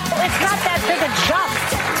thief. It's not that big a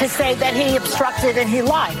jump to say that he obstructed and he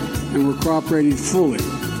lied. And we're cooperating fully.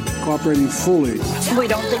 We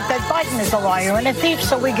don't think that Biden is a liar and a thief,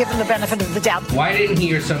 so we give him the benefit of the doubt. Why didn't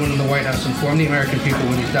he or someone in the White House inform the American people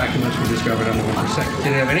when these documents were discovered on November 2nd?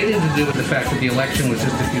 Did it have anything to do with the fact that the election was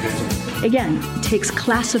just a few days ago? Again, takes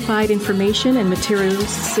classified information and materials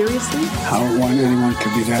seriously. How anyone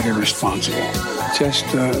could be that irresponsible? Just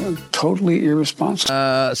totally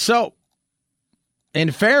irresponsible. So,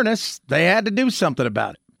 in fairness, they had to do something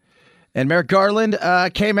about it. And Merrick Garland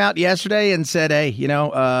came out yesterday and said, hey,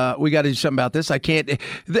 we got to do something about this. I can't.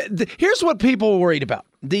 Here's what people were worried about.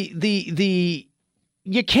 You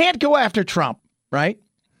can't go after Trump, right?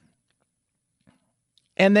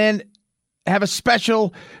 And then have a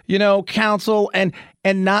special, counsel and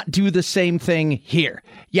not do the same thing here.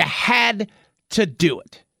 You had to do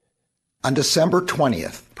it. On December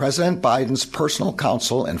 20th, President Biden's personal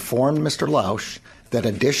counsel informed Mr. Lausch that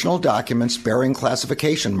additional documents bearing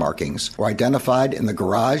classification markings were identified in the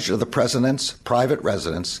garage of the president's private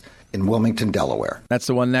residence in Wilmington, Delaware. That's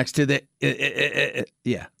the one next to the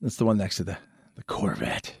that's the one next to the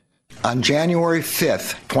Corvette. On January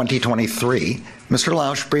 5th, 2023, Mr.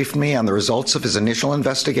 Lausch briefed me on the results of his initial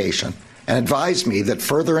investigation and advised me that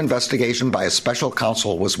further investigation by a special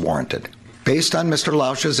counsel was warranted. Based on Mr.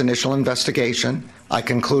 Lausch's initial investigation, I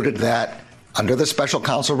concluded that, under the special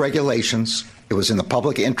counsel regulations, it was in the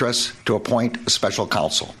public interest to appoint a special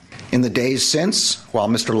counsel. In the days since, while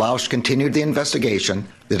Mr. Lausch continued the investigation,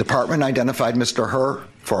 the department identified Mr. Hur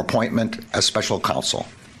for appointment as special counsel.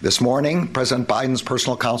 This morning, President Biden's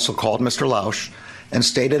personal counsel called Mr. Lausch and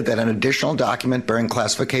stated that an additional document bearing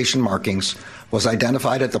classification markings was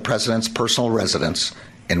identified at the president's personal residence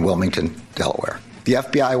in Wilmington, Delaware. The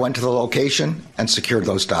FBI went to the location and secured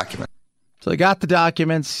those documents. So they got the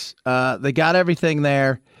documents, they got everything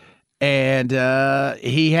there, and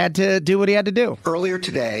he had to do what he had to do. Earlier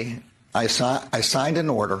today, I signed an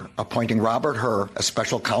order appointing Robert Hur as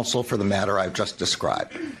special counsel for the matter I've just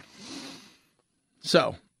described.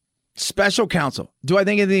 So, special counsel. Do I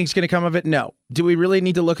think anything's going to come of it? No. Do we really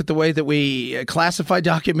need to look at the way that we classify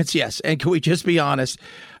documents? Yes. And can we just be honest?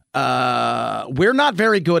 We're not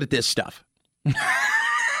very good at this stuff.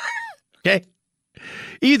 Okay?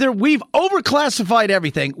 Either we've overclassified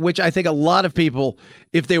everything, which I think a lot of people,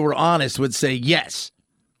 if they were honest, would say yes.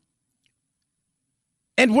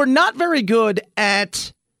 And we're not very good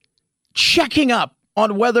at checking up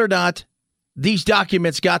on whether or not these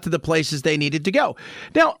documents got to the places they needed to go.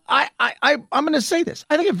 Now, I'm going to say this.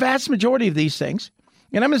 I think a vast majority of these things,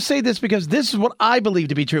 and I'm going to say this because this is what I believe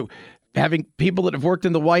to be true. Having people that have worked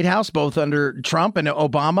in the White House, both under Trump and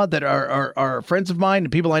Obama, that are friends of mine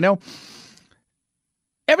and people I know,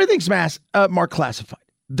 everything's marked classified.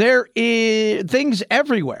 There is things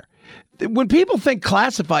everywhere. When people think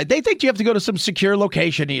classified, they think you have to go to some secure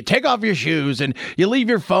location and you take off your shoes and you leave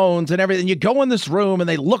your phones and everything. You go in this room and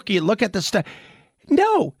you look at the stuff.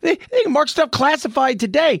 No, they mark stuff classified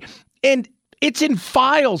today. And it's in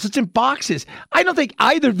files. It's in boxes. I don't think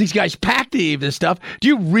either of these guys packed any of this stuff. Do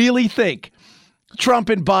you really think Trump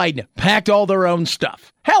and Biden packed all their own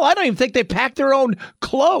stuff? Hell, I don't even think they packed their own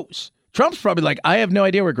clothes. Trump's probably like, I have no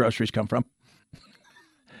idea where groceries come from.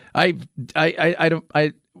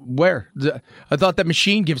 Where? I thought that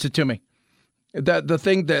machine gives it to me. The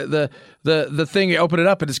thing, you open it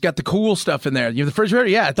up and it's got the cool stuff in there. You have the refrigerator?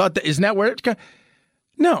 Yeah, I thought, isn't that where it's got?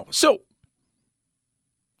 No. So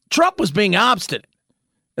Trump was being obstinate,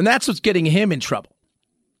 and that's what's getting him in trouble.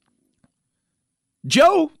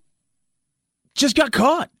 Joe just got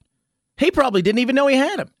caught. He probably didn't even know he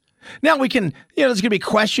had him. Now we can, there's going to be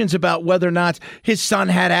questions about whether or not his son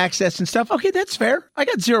had access and stuff. Okay, that's fair. I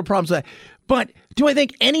got zero problems with that. But do I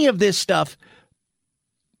think any of this stuff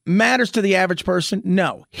matters to the average person?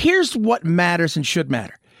 No. Here's what matters and should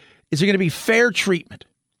matter. Is there going to be fair treatment?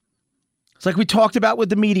 It's like we talked about with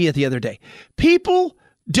the media the other day. People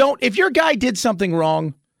don't, if your guy did something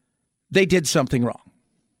wrong, they did something wrong.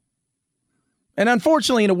 And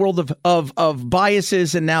unfortunately, in a world of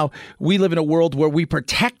biases, and now we live in a world where we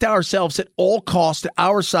protect ourselves at all costs,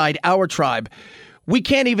 our side, our tribe, we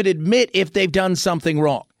can't even admit if they've done something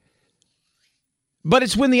wrong. But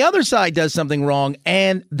it's when the other side does something wrong,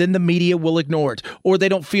 and then the media will ignore it, or they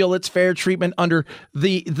don't feel it's fair treatment under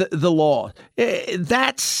the law.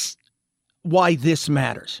 That's why this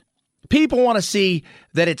matters. People want to see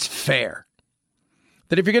that it's fair.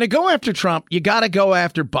 That if you're going to go after Trump, you got to go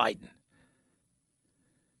after Biden.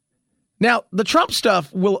 Now, the Trump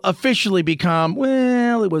stuff will officially become,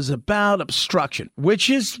 well, it was about obstruction,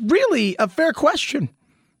 which is really a fair question.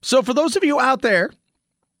 So for those of you out there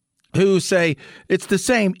who say it's the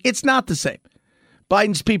same, it's not the same.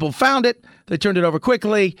 Biden's people found it. They turned it over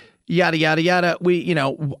quickly, yada, yada, yada.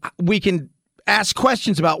 We can ask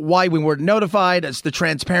questions about why we weren't notified. It's the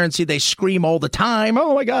transparency. They scream all the time.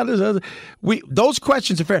 Oh, my God. Those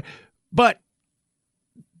questions are fair. But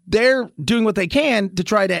they're doing what they can to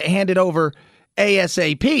try to hand it over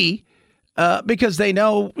ASAP because they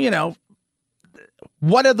know,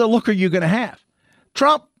 what other look are you going to have?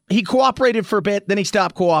 Trump, he cooperated for a bit, then he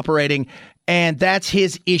stopped cooperating, and that's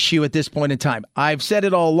his issue at this point in time. I've said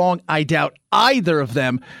it all along. I doubt either of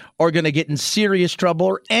them are going to get in serious trouble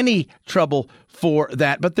or any trouble for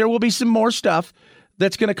that. But there will be some more stuff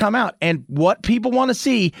that's going to come out. And what people want to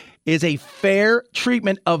see is a fair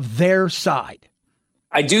treatment of their side.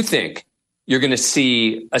 I do think you're going to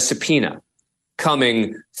see a subpoena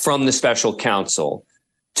coming from the special counsel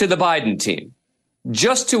to the Biden team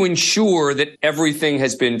just to ensure that everything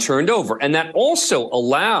has been turned over. And that also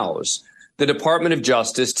allows the Department of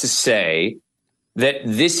Justice to say that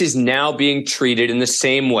this is now being treated in the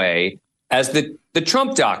same way as the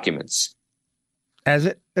Trump documents. As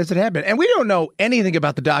it happened. And we don't know anything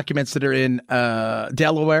about the documents that are in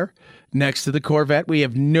Delaware next to the Corvette. We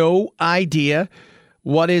have no idea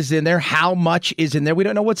what is in there, how much is in there. We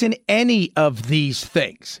don't know what's in any of these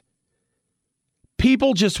things.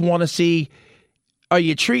 People just want to see, are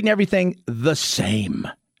you treating everything the same?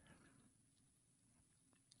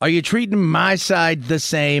 Are you treating my side the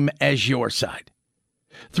same as your side?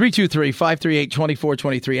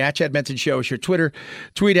 323-538-2423. At Chad Benson Show is your Twitter.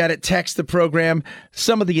 Tweet at it. Text the program.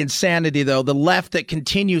 Some of the insanity, though, the left that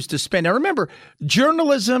continues to spin. Now, remember,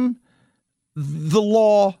 journalism, the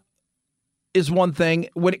law, is one thing.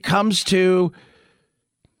 When it comes to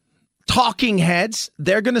talking heads,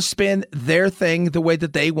 they're going to spin their thing the way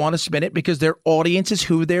that they want to spin it because their audience is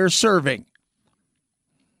who they're serving.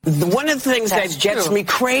 One of the things that gets me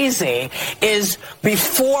crazy is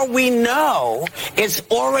before we know, it's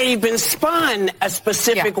already been spun a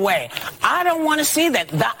specific way. I don't want to see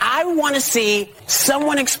that. I want to see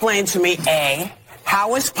someone explain to me, A,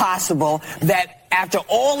 how it's possible that after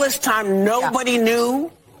all this time, nobody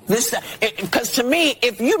knew this, because to me,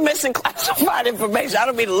 if you're missing classified information, I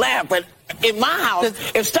don't mean to laugh, but in my house,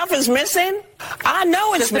 if stuff is missing, I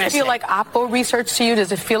know it's missing. Does it feel like Oppo research to you?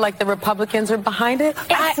 Does it feel like the Republicans are behind it?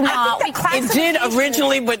 It's not. It did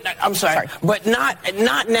originally, but I'm sorry. But not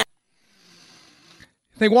now.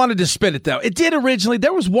 They wanted to spin it, though. It did originally.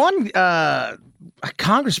 There was one a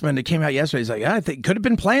congressman that came out yesterday. He's like, I think could have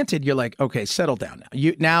been planted. You're like, okay, settle down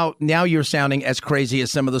now. Now you're sounding as crazy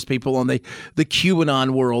as some of those people on the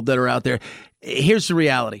QAnon world that are out there. Here's the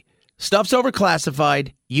reality. Stuff's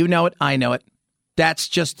overclassified. You know it. I know it. That's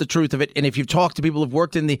just the truth of it. And if you've talked to people who've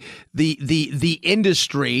worked in the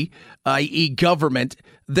industry, i.e. government,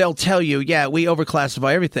 they'll tell you, yeah, we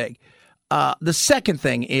overclassify everything. The second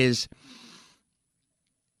thing is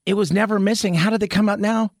it was never missing. How did they come out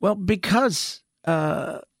now? Well, because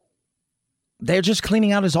they're just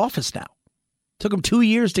cleaning out his office now. Took them 2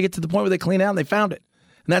 years to get to the point where they clean out and they found it.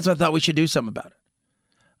 And that's when I thought we should do something about it.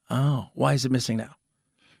 Oh, why is it missing now?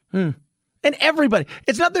 And everybody,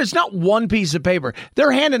 there's not one piece of paper.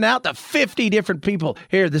 They're handing out to 50 different people.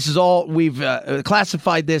 Here, this is all, we've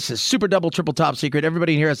classified this as super double, triple top secret.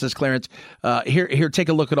 Everybody in here has this clearance. Here, take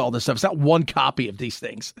a look at all this stuff. It's not one copy of these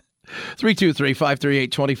things.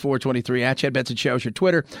 323-538-2423 at Chad Benson Show is your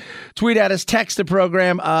Twitter. Tweet at us, text the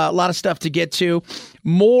program. A lot of stuff to get to.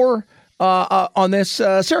 More on this.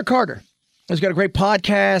 Sarah Carter has got a great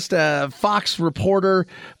podcast, Fox reporter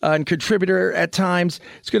and contributor at times.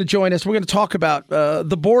 It's going to join us. We're going to talk about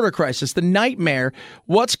the border crisis, the nightmare,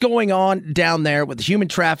 what's going on down there with the human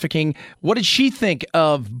trafficking. What did she think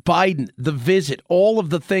of Biden, the visit, all of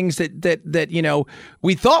the things that you know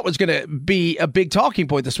we thought was going to be a big talking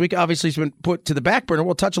point this week? Obviously, it's been put to the back burner.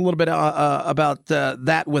 We'll touch a little bit about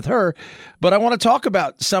that with her. But I want to talk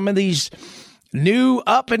about some of these new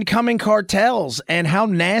up-and-coming cartels and how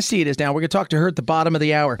nasty it is now. We're going to talk to her at the bottom of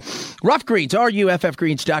the hour. Rough Greens,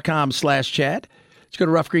 ruffgreens.com/Chad. Let's go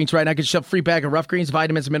to Rough Greens right now. Get yourself a free bag of Rough Greens,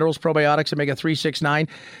 vitamins, minerals, probiotics, omega-369.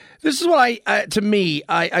 This is what I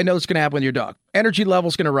know it's going to happen with your dog. Energy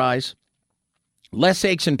level's going to rise. Less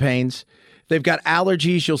aches and pains. They've got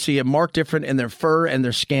allergies. You'll see a marked difference in their fur and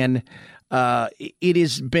their skin. It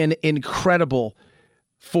has been incredible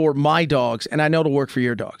for my dogs, and I know it'll work for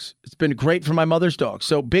your dogs. It's been great for my mother's dogs.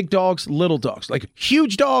 So big dogs, little dogs, like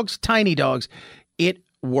huge dogs, tiny dogs, it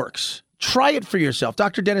works. Try it for yourself.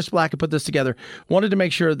 Dr. Dennis Black had put this together, wanted to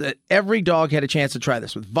make sure that every dog had a chance to try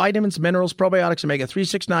this with vitamins, minerals, probiotics,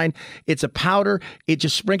 omega-369. It's a powder. It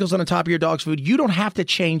just sprinkles on the top of your dog's food. You don't have to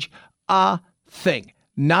change a thing,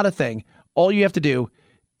 not a thing. All you have to do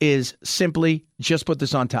is simply just put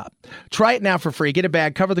this on top. Try it now for free. Get a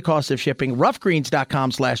bag. Cover the cost of shipping.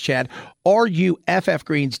 Roughgreens.com/Chad.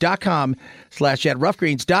 RUFFgreens.com/Chad.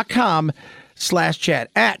 Roughgreens.com/Chad.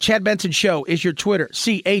 At Chad Benson Show is your Twitter.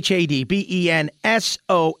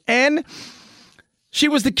 ChadBenson. She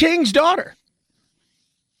was the king's daughter.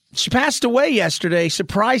 She passed away yesterday,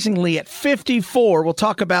 surprisingly, at 54. We'll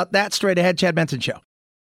talk about that straight ahead. Chad Benson Show.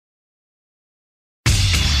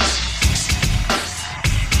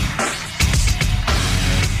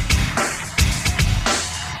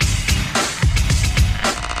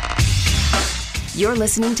 You're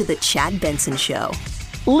listening to The Chad Benson Show.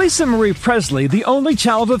 Lisa Marie Presley, the only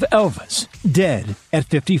child of Elvis, dead at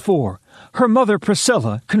 54. Her mother,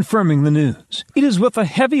 Priscilla, confirming the news. It is with a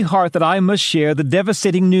heavy heart that I must share the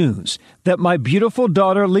devastating news that my beautiful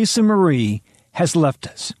daughter, Lisa Marie, has left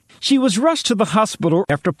us. She was rushed to the hospital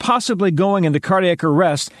after possibly going into cardiac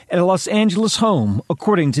arrest at a Los Angeles home,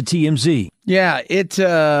 according to TMZ. Yeah, it's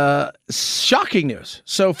shocking news.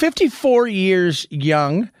 So 54 years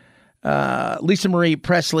young. Lisa Marie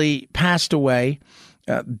Presley passed away.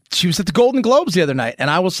 She was at the Golden Globes the other night, and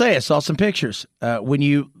I will say I saw some pictures. When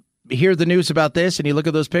you hear the news about this and you look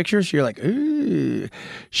at those pictures, you're like, ooh.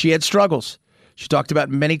 She had struggles. She talked about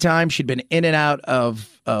many times. She'd been in and out of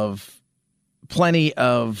plenty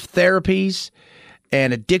of therapies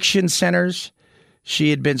and addiction centers. She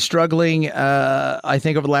had been struggling, I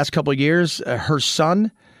think, over the last couple of years. Her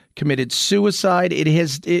son committed suicide.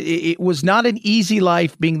 It was not an easy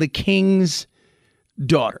life being the king's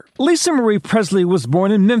daughter. Lisa Marie Presley was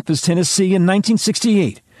born in Memphis, Tennessee in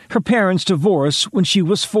 1968. Her parents divorced when she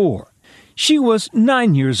was 4. She was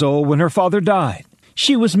 9 years old when her father died.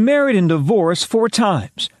 She was married and divorced 4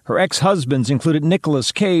 times. Her ex-husbands included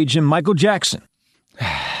Nicolas Cage and Michael Jackson.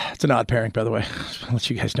 It's an odd pairing, by the way. I'll let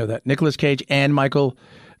you guys know that. Nicolas Cage and Michael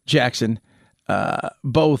Jackson.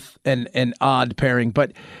 Both an odd pairing,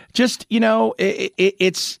 but just, you know,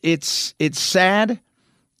 it's sad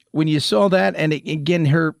when you saw that. And again,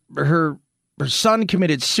 her son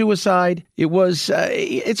committed suicide. It was,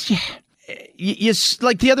 it's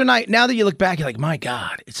like the other night. Now that you look back, you're like, my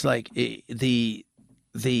God, it's like when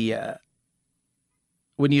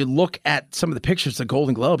you look at some of the pictures of the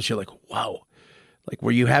Golden Globes, you're like, wow. Like,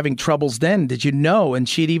 were you having troubles then? Did you know? And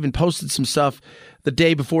she'd even posted some stuff the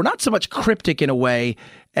day before, not so much cryptic in a way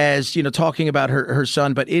as, you know, talking about her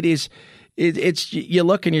son, but it's you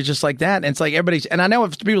look and you're just like that. And it's like everybody's, and I know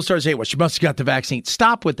if people start saying, well, she must have got the vaccine.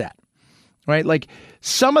 Stop with that. Right? Like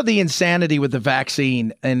some of the insanity with the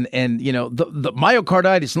vaccine and you know, the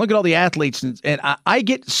myocarditis, and look at all the athletes. And I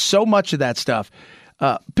get so much of that stuff.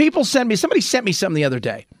 Somebody sent me something the other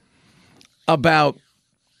day about,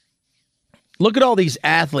 look at all these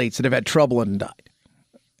athletes that have had trouble and died.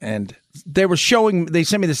 And they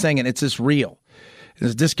sent me this thing, and it's this reel.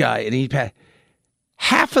 There's this guy, and he had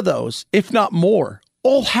half of those, if not more,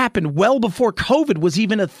 all happened well before COVID was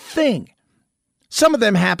even a thing. Some of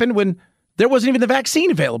them happened when there wasn't even the vaccine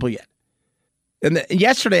available yet. And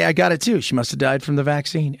yesterday I got it too. She must have died from the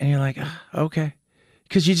vaccine. And you're like, okay.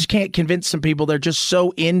 Because you just can't convince some people. They're just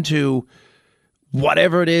so into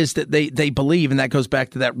whatever it is that they believe. And that goes back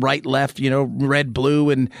to that right, left, you know, red, blue,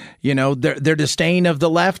 and, you know, their disdain of the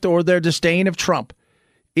left or their disdain of Trump.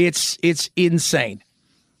 It's insane.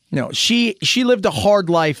 No, she lived a hard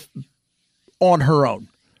life on her own.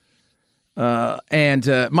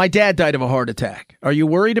 And my dad died of a heart attack. Are you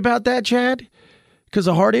worried about that, Chad? Because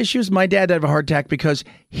of heart issues? My dad died of a heart attack because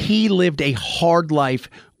he lived a hard life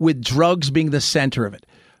with drugs being the center of it.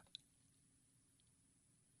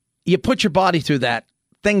 You put your body through that,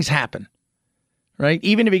 things happen, right?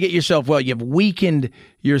 Even if you get yourself well, you've weakened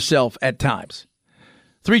yourself at times.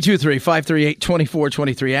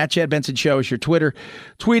 323-538-2423 at Chad Benson Show is your Twitter.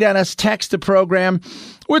 Tweet at us, text the program.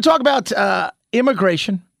 We're talking about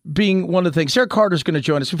immigration being one of the things. Sarah Carter's going to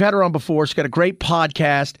join us. We've had her on before. She's got a great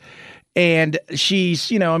podcast. And she's,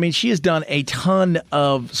 she has done a ton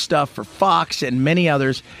of stuff for Fox and many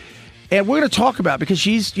others. And we're going to talk about it because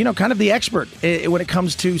she's, kind of the expert when it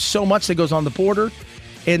comes to so much that goes on the border.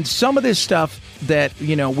 And some of this stuff that,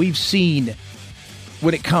 we've seen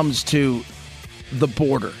when it comes to the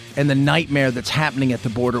border and the nightmare that's happening at the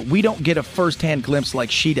border. We don't get a firsthand glimpse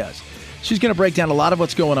like she does. She's going to break down a lot of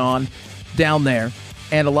what's going on down there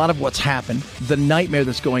and a lot of what's happened, the nightmare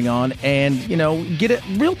that's going on, and, get a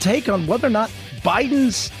real take on whether or not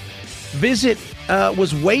Biden's visit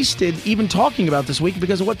was wasted even talking about this week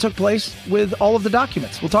because of what took place with all of the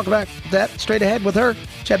documents. We'll talk about that straight ahead with her.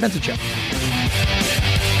 Chad Benson Show.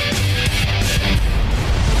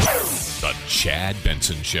 The Chad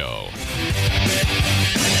Benson Show.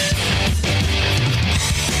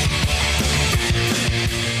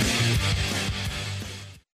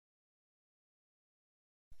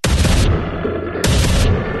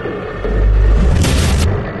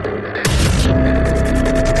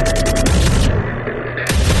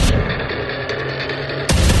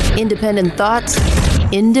 Independent thoughts,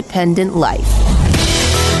 independent life.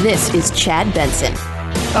 This is Chad Benson.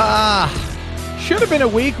 Should have been a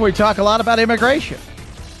week where we talk a lot about immigration.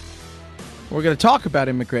 We're going to talk about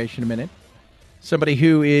immigration in a minute. Somebody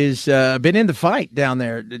who is been in the fight down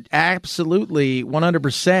there. Absolutely,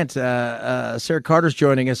 100%. Sarah Carter's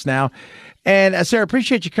joining us now. And Sarah,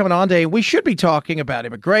 appreciate you coming on today. We should be talking about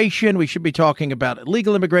immigration. We should be talking about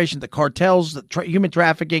illegal immigration, the cartels, the human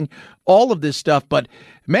trafficking, all of this stuff. But,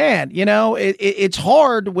 man, it's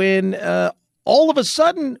hard when all of a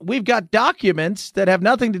sudden we've got documents that have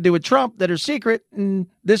nothing to do with Trump that are secret. And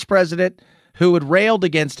this president who had railed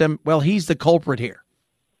against him, well, he's the culprit here.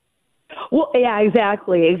 Well, yeah,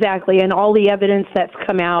 exactly. And all the evidence that's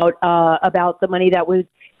come out about the money that was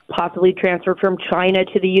possibly transferred from China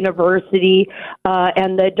to the university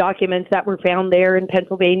and the documents that were found there in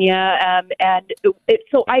Pennsylvania.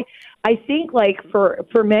 So I think like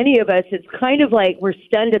for many of us, it's kind of like we're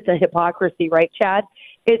stunned at the hypocrisy, right, Chad?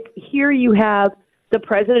 It's here you have the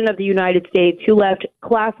president of the United States who left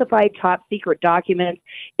classified top secret documents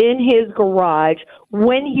in his garage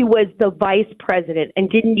when he was the vice president and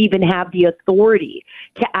didn't even have the authority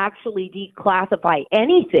to actually declassify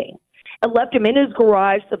anything. And left him in his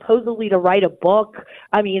garage, supposedly to write a book.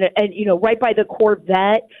 I mean, and, right by the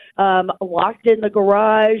Corvette, locked in the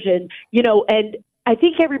garage. And I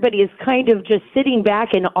think everybody is kind of just sitting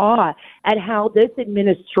back in awe at how this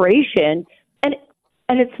administration, and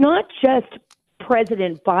it's not just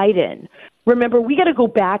President Biden. Remember, we got to go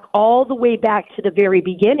back all the way back to the very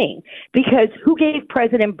beginning, because who gave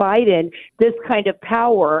President Biden this kind of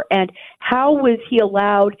power, and how was he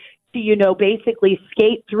allowed to, basically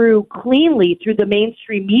skate through cleanly through the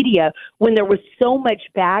mainstream media when there was so much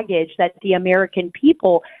baggage that the American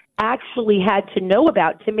people actually had to know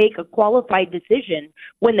about to make a qualified decision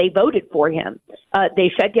when they voted for him. They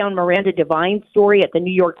shut down Miranda Devine's story at the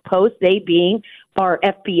New York Post, they being our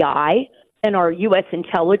FBI and our U.S.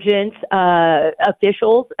 intelligence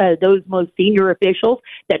officials, those most senior officials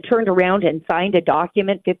that turned around and signed a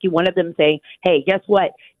document, 51 of them saying, hey, guess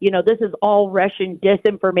what? This is all Russian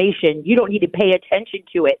disinformation. You don't need to pay attention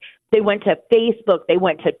to it. They went to Facebook. They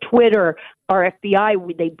went to Twitter. Our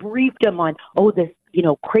FBI, they briefed them on, this,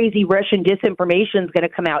 crazy Russian disinformation is going to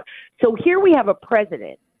come out. So here we have a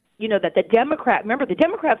president, that the Democrats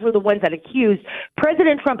were the ones that accused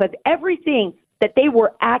President Trump of everything that they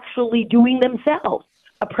were actually doing themselves.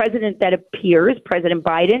 A president that appears, President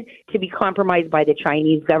Biden, to be compromised by the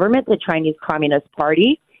Chinese government, the Chinese Communist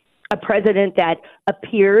Party. A president that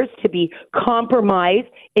appears to be compromised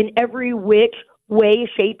in every which way,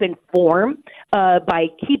 shape, and form by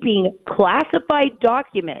keeping classified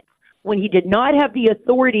documents when he did not have the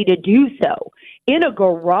authority to do so in a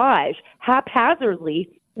garage haphazardly,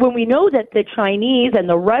 when we know that the Chinese and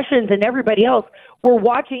the Russians and everybody else were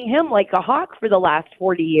watching him like a hawk for the last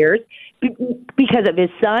 40 years because of his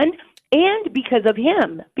son and because of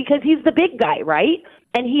him, because he's the big guy, right?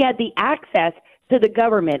 And he had the access to the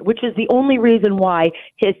government, which is the only reason why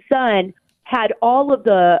his son had all of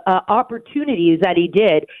the opportunities that he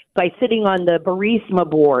did by sitting on the Burisma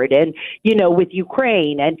board and, with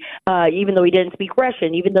Ukraine, and even though he didn't speak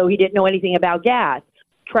Russian, even though he didn't know anything about gas,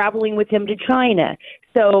 traveling with him to China.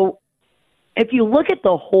 So if you look at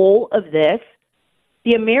the whole of this,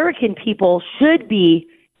 the American people should be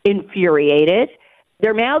infuriated.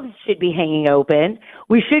 Their mouths should be hanging open.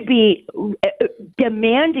 We should be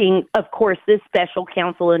demanding, of course, this special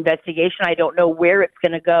counsel investigation. I don't know where it's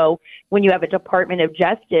going to go when you have a Department of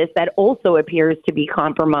Justice that also appears to be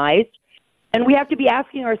compromised. And we have to be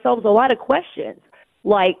asking ourselves a lot of questions,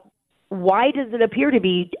 like, why does it appear to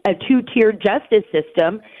be a two-tiered justice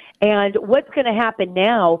system? And what's going to happen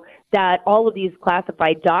now that all of these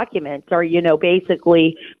classified documents are,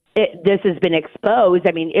 basically this has been exposed?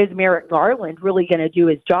 I mean, is Merrick Garland really going to do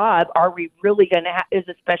his job? Are we really going to is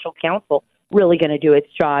a special counsel really going to do its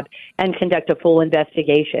job and conduct a full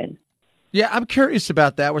investigation? Yeah, I'm curious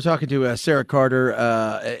about that. We're talking to Sarah Carter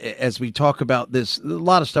as we talk about this. A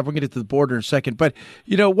lot of stuff. We're going to get to the border in a second. But,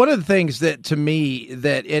 one of the things that to me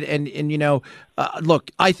that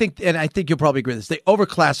look, I think you'll probably agree with this. They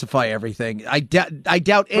overclassify everything. I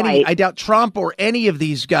doubt Trump or any of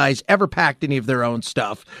these guys ever packed any of their own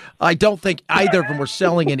stuff. I don't think either of them were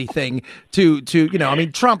selling anything to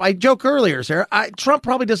Trump. I joked earlier, Sarah. Trump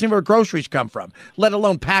probably doesn't even know where groceries come from, let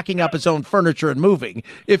alone packing up his own furniture and moving.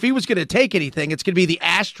 If he was going to take anything, it's going to be the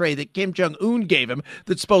ashtray that Kim Jong-un gave him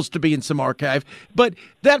that's supposed to be in some archive. But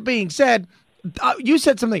that being said, you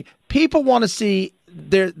said something. People want to see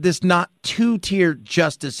this not two-tier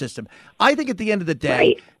justice system. I think at the end of the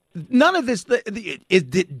day, none of this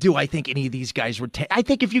do I think any of these guys would take. I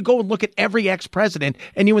think if you go and look at every ex-president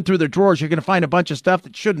and you went through their drawers, you're going to find a bunch of stuff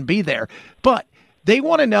that shouldn't be there. But they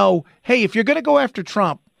want to know, hey, if you're going to go after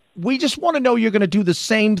Trump, we just want to know you're going to do the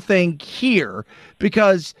same thing here,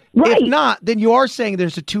 because if not, then you are saying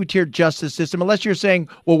there's a two-tiered justice system, unless you're saying,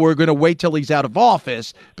 well, we're going to wait till he's out of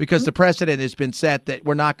office because the precedent has been set that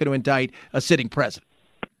we're not going to indict a sitting president.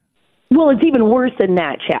 Well, it's even worse than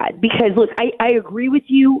that, Chad, because, look, I agree with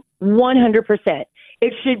you 100%.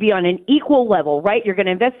 It should be on an equal level, right? You're going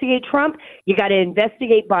to investigate Trump. You got to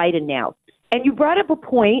investigate Biden now. And you brought up a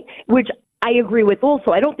point, which I agree with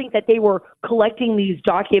also. I don't think that they were collecting these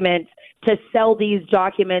documents to sell these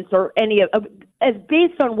documents or any of, as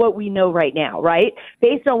based on what we know right now, right?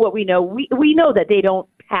 Based on what we know, we know that they don't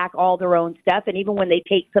pack all their own stuff. And even when they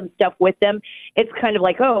take some stuff with them, it's kind of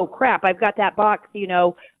like, oh, crap, I've got that box,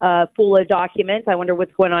 full of documents. I wonder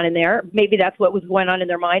what's going on in there. Maybe that's what was going on in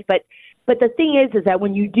their mind. But the thing is that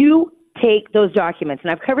when you do take those documents,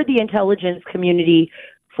 and I've covered the intelligence community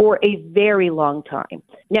for a very long time.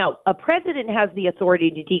 Now, a president has the authority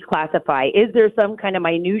to declassify. Is there some kind of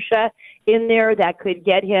minutia in there that could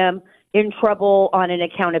get him in trouble on an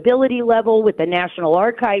accountability level with the National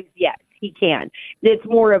Archives? Yes, he can. It's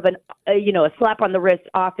more of a slap on the wrist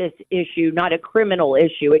office issue, not a criminal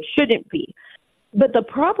issue. It shouldn't be. But the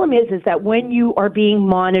problem is that when you are being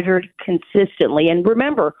monitored consistently, and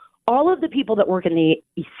remember, all of the people that work in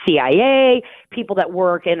the CIA, people that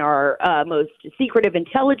work in our most secretive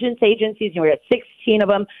intelligence agencies, we have 16 of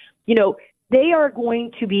them, they are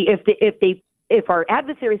going to be, if our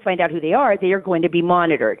adversaries find out who they are going to be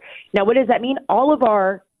monitored. Now, what does that mean? All of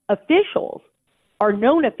our officials, our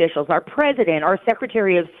known officials, our president, our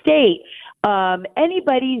secretary of state,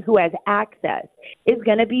 anybody who has access is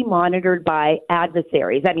going to be monitored by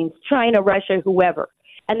adversaries. That means China, Russia, whoever.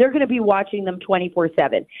 And they're going to be watching them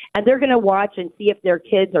 24/7. And they're going to watch and see if their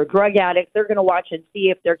kids are drug addicts. They're going to watch and see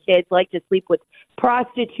if their kids like to sleep with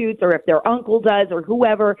prostitutes or if their uncle does or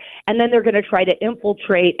whoever. And then they're going to try to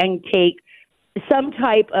infiltrate and take get some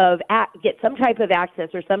type of access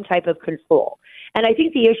or some type of control. And I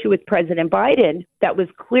think the issue with President Biden that was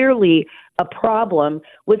clearly a problem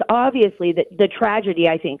was obviously the tragedy,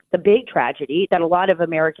 I think, the big tragedy that a lot of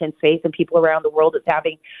Americans face and people around the world is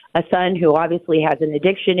having a son who obviously has an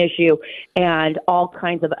addiction issue and all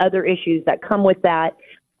kinds of other issues that come with that.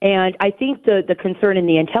 And I think the concern in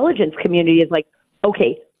the intelligence community is like,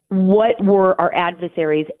 okay, what were our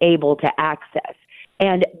adversaries able to access?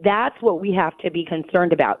 And that's what we have to be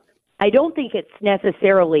concerned about. I don't think it's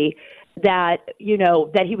necessarily that,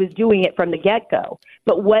 that he was doing it from the get-go,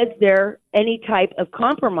 but was there any type of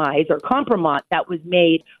compromise or compromise that was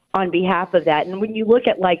made on behalf of that? And when you look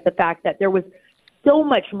at the fact that there was so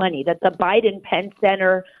much money that the Biden Penn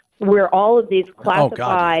Center, where all of these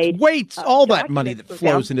classified all that money that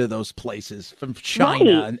flows into those places from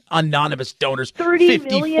China and anonymous donors,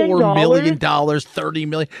 $54 million, $30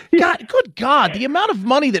 million. God, good God, the amount of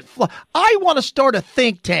money that I want to start a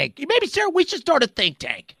think tank. Maybe, Sarah, we should start a think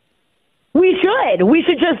tank. We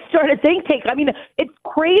should just start a think tank. I mean, it's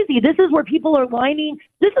crazy. This is where people are lining.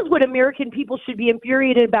 This is what American people should be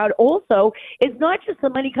infuriated about also, is not just the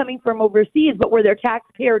money coming from overseas, but where their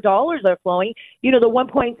taxpayer dollars are flowing. You know, the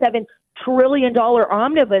 $1.7 trillion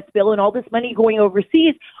omnibus bill and all this money going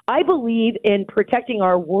overseas. I believe in protecting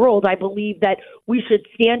our world. I believe that we should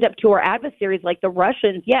stand up to our adversaries like the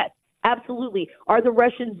Russians. Yes, absolutely. Are the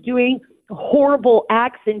Russians doing horrible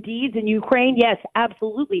acts and deeds in Ukraine? Yes,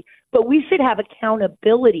 absolutely. But we should have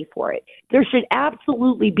accountability for it. There should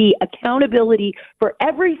absolutely be accountability for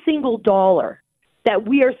every single dollar that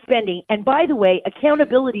we are spending. And by the way,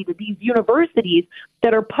 accountability to these universities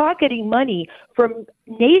that are pocketing money from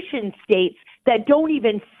nation states that don't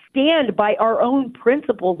even stand by our own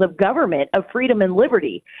principles of government, of freedom and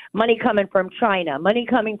liberty. Money coming from China, money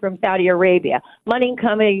coming from Saudi Arabia, money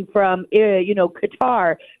coming from,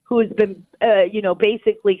 Qatar, who has been,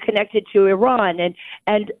 basically connected to Iran.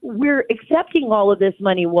 And we're accepting all of this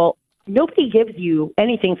money. Well, nobody gives you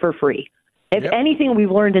anything for free. If anything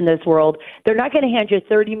we've learned in this world, they're not going to hand you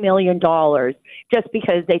 $30 million just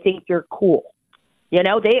because they think you're cool. You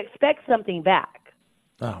know, they expect something back.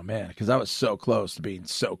 Oh, man, because I was so close to being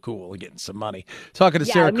so cool and getting some money. Talking to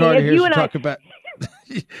Sarah Carter here, she's talking about...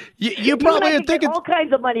 you probably are thinking... all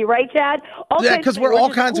kinds of money, right, Chad? Because we're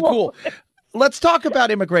all kinds of cool. Let's talk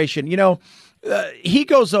about immigration. You know, he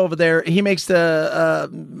goes over there. He makes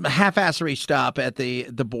the half-assery stop at the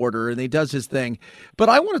border, and he does his thing. But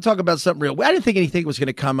I want to talk about something real. I didn't think anything was going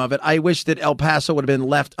to come of it. I wish that El Paso would have been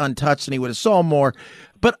left untouched and he would have saw more.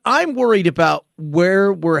 But I'm worried about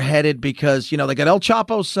where we're headed because, you know, they got El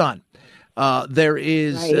Chapo's son. There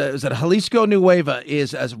is, is that Jalisco Nueva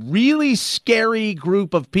is a really scary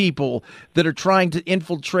group of people that are trying to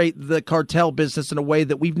infiltrate the cartel business in a way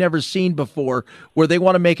that we've never seen before, where they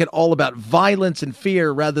want to make it all about violence and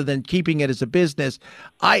fear rather than keeping it as a business.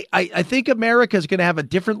 I think America is going to have a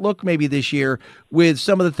different look maybe this year with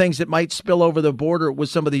some of the things that might spill over the border with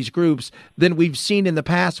some of these groups than we've seen in the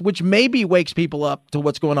past, which maybe wakes people up to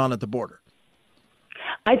what's going on at the border.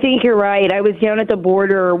 I think you're right. I was down at the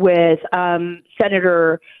border with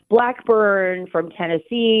Senator Blackburn from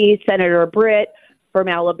Tennessee, Senator Britt from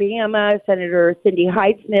Alabama, Senator Cindy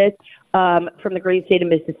Hyde-Smith from the great state of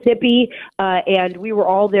Mississippi, and we were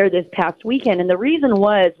all there this past weekend. And the reason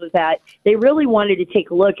was that they really wanted to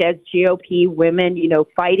take a look as GOP women, you know,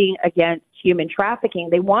 fighting against human trafficking.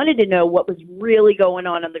 They wanted to know what was really going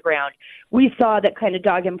on the ground. We saw that kind of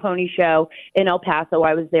dog and pony show in El Paso.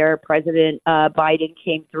 I was there. President Biden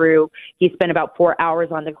came through. He spent about 4 hours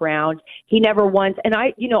on the ground. He never once, and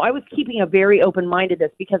I was keeping a very open mind to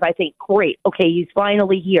this because I think, great, okay, he's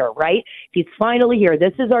finally here, right? He's finally here.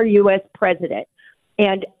 This is our U.S. president.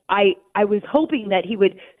 And I was hoping that he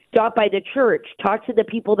would stop by the church, talk to the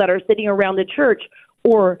people that are sitting around the church,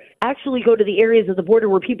 or actually go to the areas of the border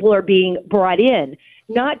where people are being brought in,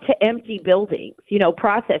 not to empty buildings, you know,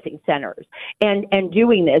 processing centers, and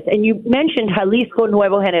doing this. And you mentioned Jalisco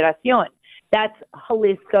Nuevo Generación. That's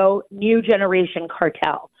Jalisco New Generation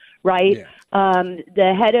Cartel, right? Yeah.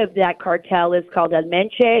 The head of that cartel is called El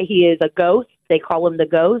Menche. He is a ghost. They call him the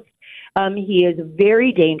ghost. He is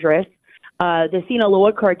very dangerous. The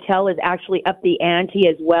Sinaloa cartel is actually up the ante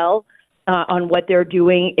as well. On what they're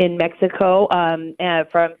doing in Mexico,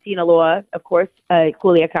 from Sinaloa, of course,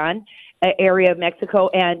 Culiacan area of Mexico,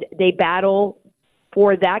 and they battle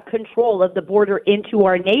for that control of the border into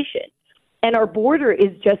our nation. And our border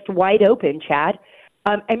is just wide open, Chad.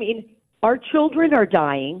 I mean, our children are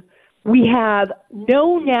dying. We have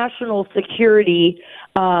no national security,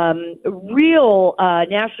 real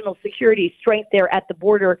national security strength there at the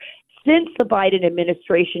border. Since the Biden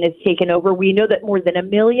administration has taken over, we know that more than 1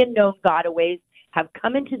 million known gotaways have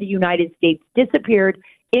come into the United States, disappeared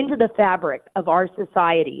into the fabric of our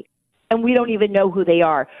society, and we don't even know who they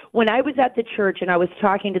are. When I was at the church and I was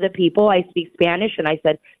talking to the people, I speak Spanish, and I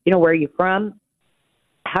said, you know, where are you from?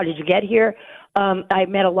 How did you get here? I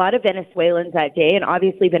met a lot of Venezuelans that day, and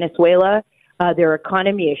obviously Venezuela, their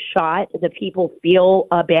economy is shot. The people feel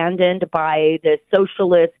abandoned by the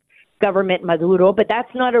socialist government Maduro, but that's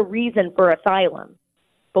not a reason for asylum.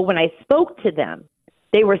 But when I spoke to them,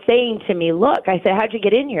 they were saying to me, look, I said, how'd you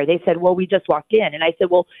get in here? They said, well, we just walked in. And I said,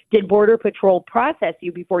 well, did Border Patrol process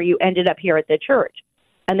you before you ended up here at the church?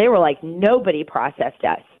 And they were like, nobody processed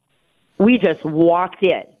us. We just walked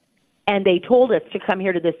in. And they told us to come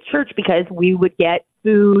here to this church because we would get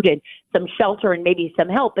food and some shelter and maybe some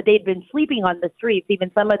help. But they'd been sleeping on the streets,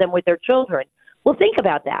 even some of them with their children. Well, think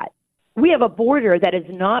about that. We have a border that is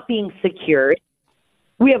not being secured.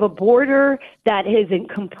 We have a border that is in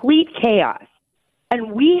complete chaos.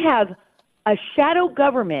 And we have a shadow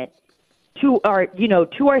government to our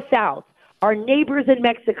south our neighbors in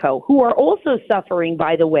Mexico, who are also suffering,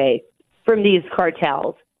 by the way, from these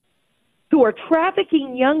cartels, who are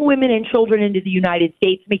trafficking young women and children into the United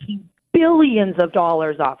States, making billions of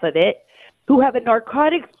dollars off of it, who have a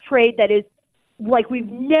narcotics trade that is like we've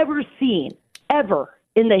never seen ever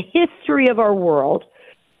in the history of our world,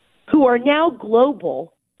 who are now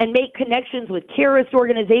global and make connections with terrorist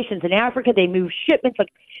organizations in Africa. They move shipments.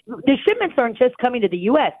 The shipments aren't just coming to the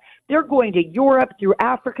U.S. They're going to Europe, through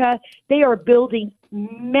Africa. They are building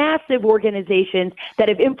massive organizations that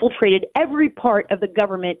have infiltrated every part of the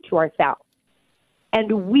government to our south.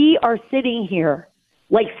 And we are sitting here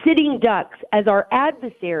like sitting ducks as our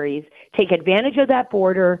adversaries take advantage of that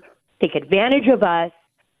border, take advantage of us,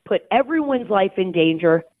 put everyone's life in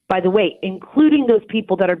danger, by the way, including those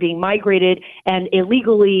people that are being migrated and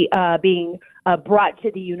illegally being brought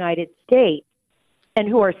to the United States and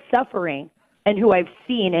who are suffering and who I've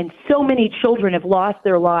seen. And so many children have lost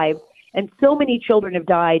their lives and so many children have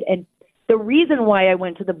died. And the reason why I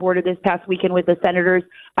went to the border this past weekend with the senators,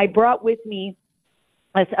 I brought with me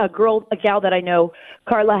a gal that I know,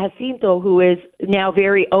 Carla Jacinto, who is now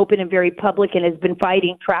very open and very public and has been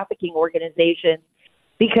fighting trafficking organizations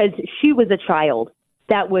because she was a child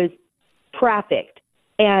that was trafficked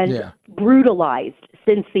and brutalized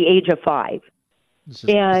since the age of 5.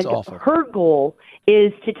 And her goal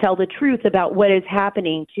is to tell the truth about what is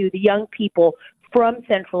happening to the young people from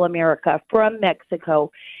Central America, from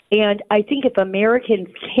Mexico. And I think if Americans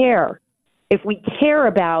care, if we care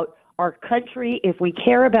about our country, if we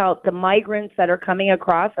care about the migrants that are coming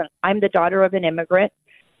across, and I'm the daughter of an immigrant,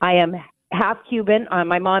 I am half Cuban on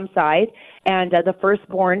my mom's side, and the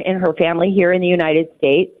firstborn in her family here in the United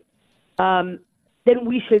States, then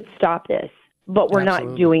we should stop this. But we're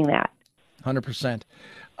not doing that. 100%.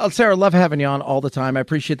 Sarah, love having you on all the time. I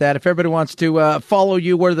appreciate that. If everybody wants to follow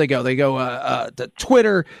you, where do they go? They go to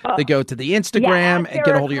Twitter. They go to the Instagram and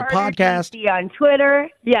get a hold of your podcast. On Twitter.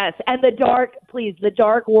 Yes. And The Dark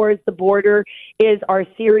Wars, The Border is our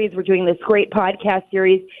series. We're doing this great podcast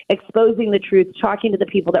series, exposing the truth, talking to the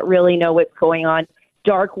people that really know what's going on.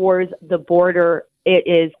 Dark Wars, The Border. It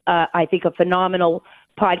is, I think, a phenomenal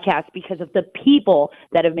podcast because of the people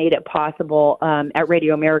that have made it possible at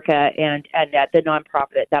Radio America and at the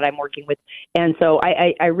nonprofit that I'm working with. And so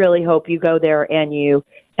I really hope you go there and you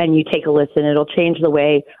take a listen. It'll change the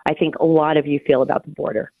way I think a lot of you feel about the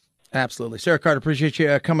border. Absolutely. Sarah Carter, appreciate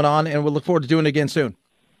you coming on, and we'll look forward to doing it again soon.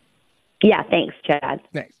 Yeah, thanks, Chad.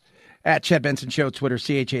 Thanks. At Chad Benson Show, Twitter,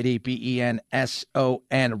 ChadBenson.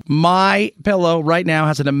 MyPillow right now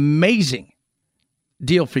has an amazing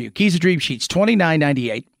deal for you. Keys of Dream Sheets,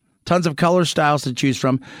 $29.98. Tons of color styles to choose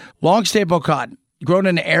from. Long staple cotton, grown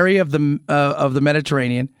in an area of the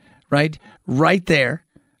Mediterranean, right there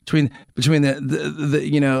between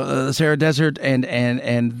the Sahara Desert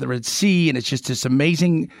and the Red Sea, and it's just this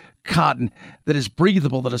amazing cotton that is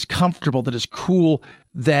breathable, that is comfortable, that is cool,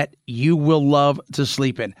 that you will love to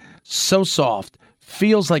sleep in. So soft,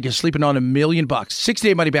 feels like you're sleeping on $1 million.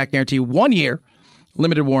 6-day money back guarantee, 1 year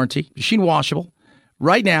limited warranty, machine washable.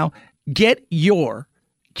 Right now, get your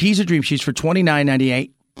Keys of Dream Sheets for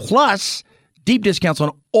 $29.98 plus deep discounts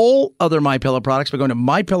on all other MyPillow products by going to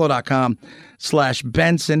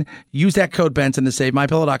MyPillow.com/Benson. Use that code Benson to save.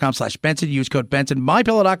 MyPillow.com/Benson. Use code Benson.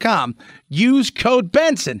 MyPillow.com. Use code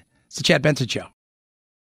Benson. It's the Chad Benson Show.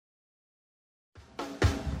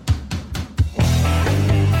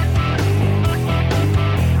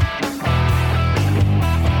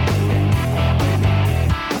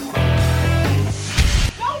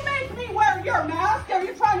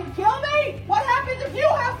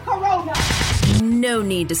 No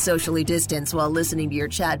need to socially distance while listening to your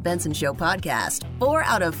Chad Benson Show podcast. 4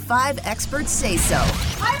 out of 5 experts say so.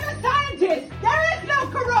 I'm a scientist. There is no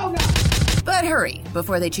corona. But hurry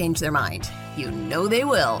before they change their mind. You know they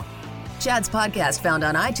will. Chad's podcast found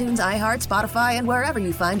on iTunes, iHeart, Spotify, and wherever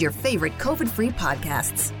you find your favorite COVID-free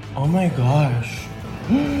podcasts. Oh my gosh.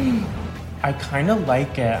 I kind of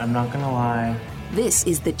like it. I'm not going to lie. This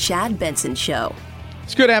is the Chad Benson Show.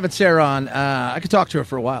 It's good having Sarah on. I could talk to her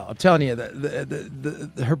for a while. I'm telling you,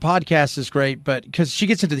 her podcast is great, but because she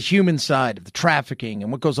gets into the human side of the trafficking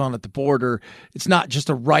and what goes on at the border. It's not just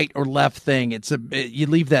a right or left thing. You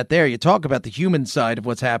leave that there. You talk about the human side of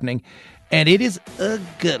what's happening, and it is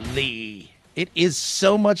ugly. It is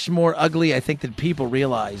so much more ugly, I think, than people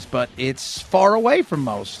realize, but it's far away from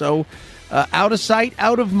most. So out of sight,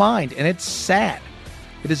 out of mind, and it's sad.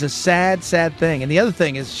 It is a sad, sad thing. And the other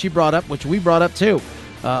thing is she brought up, which we brought up too,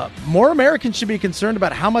 more Americans should be concerned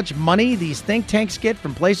about how much money these think tanks get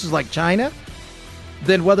from places like China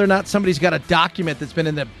than whether or not somebody's got a document that's been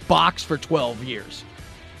in the box for 12 years.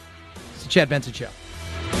 It's the Chad Benson Show.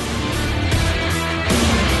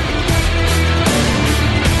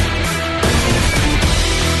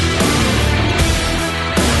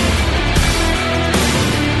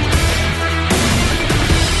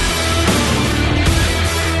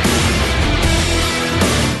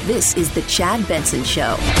 This is The Chad Benson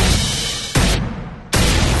Show.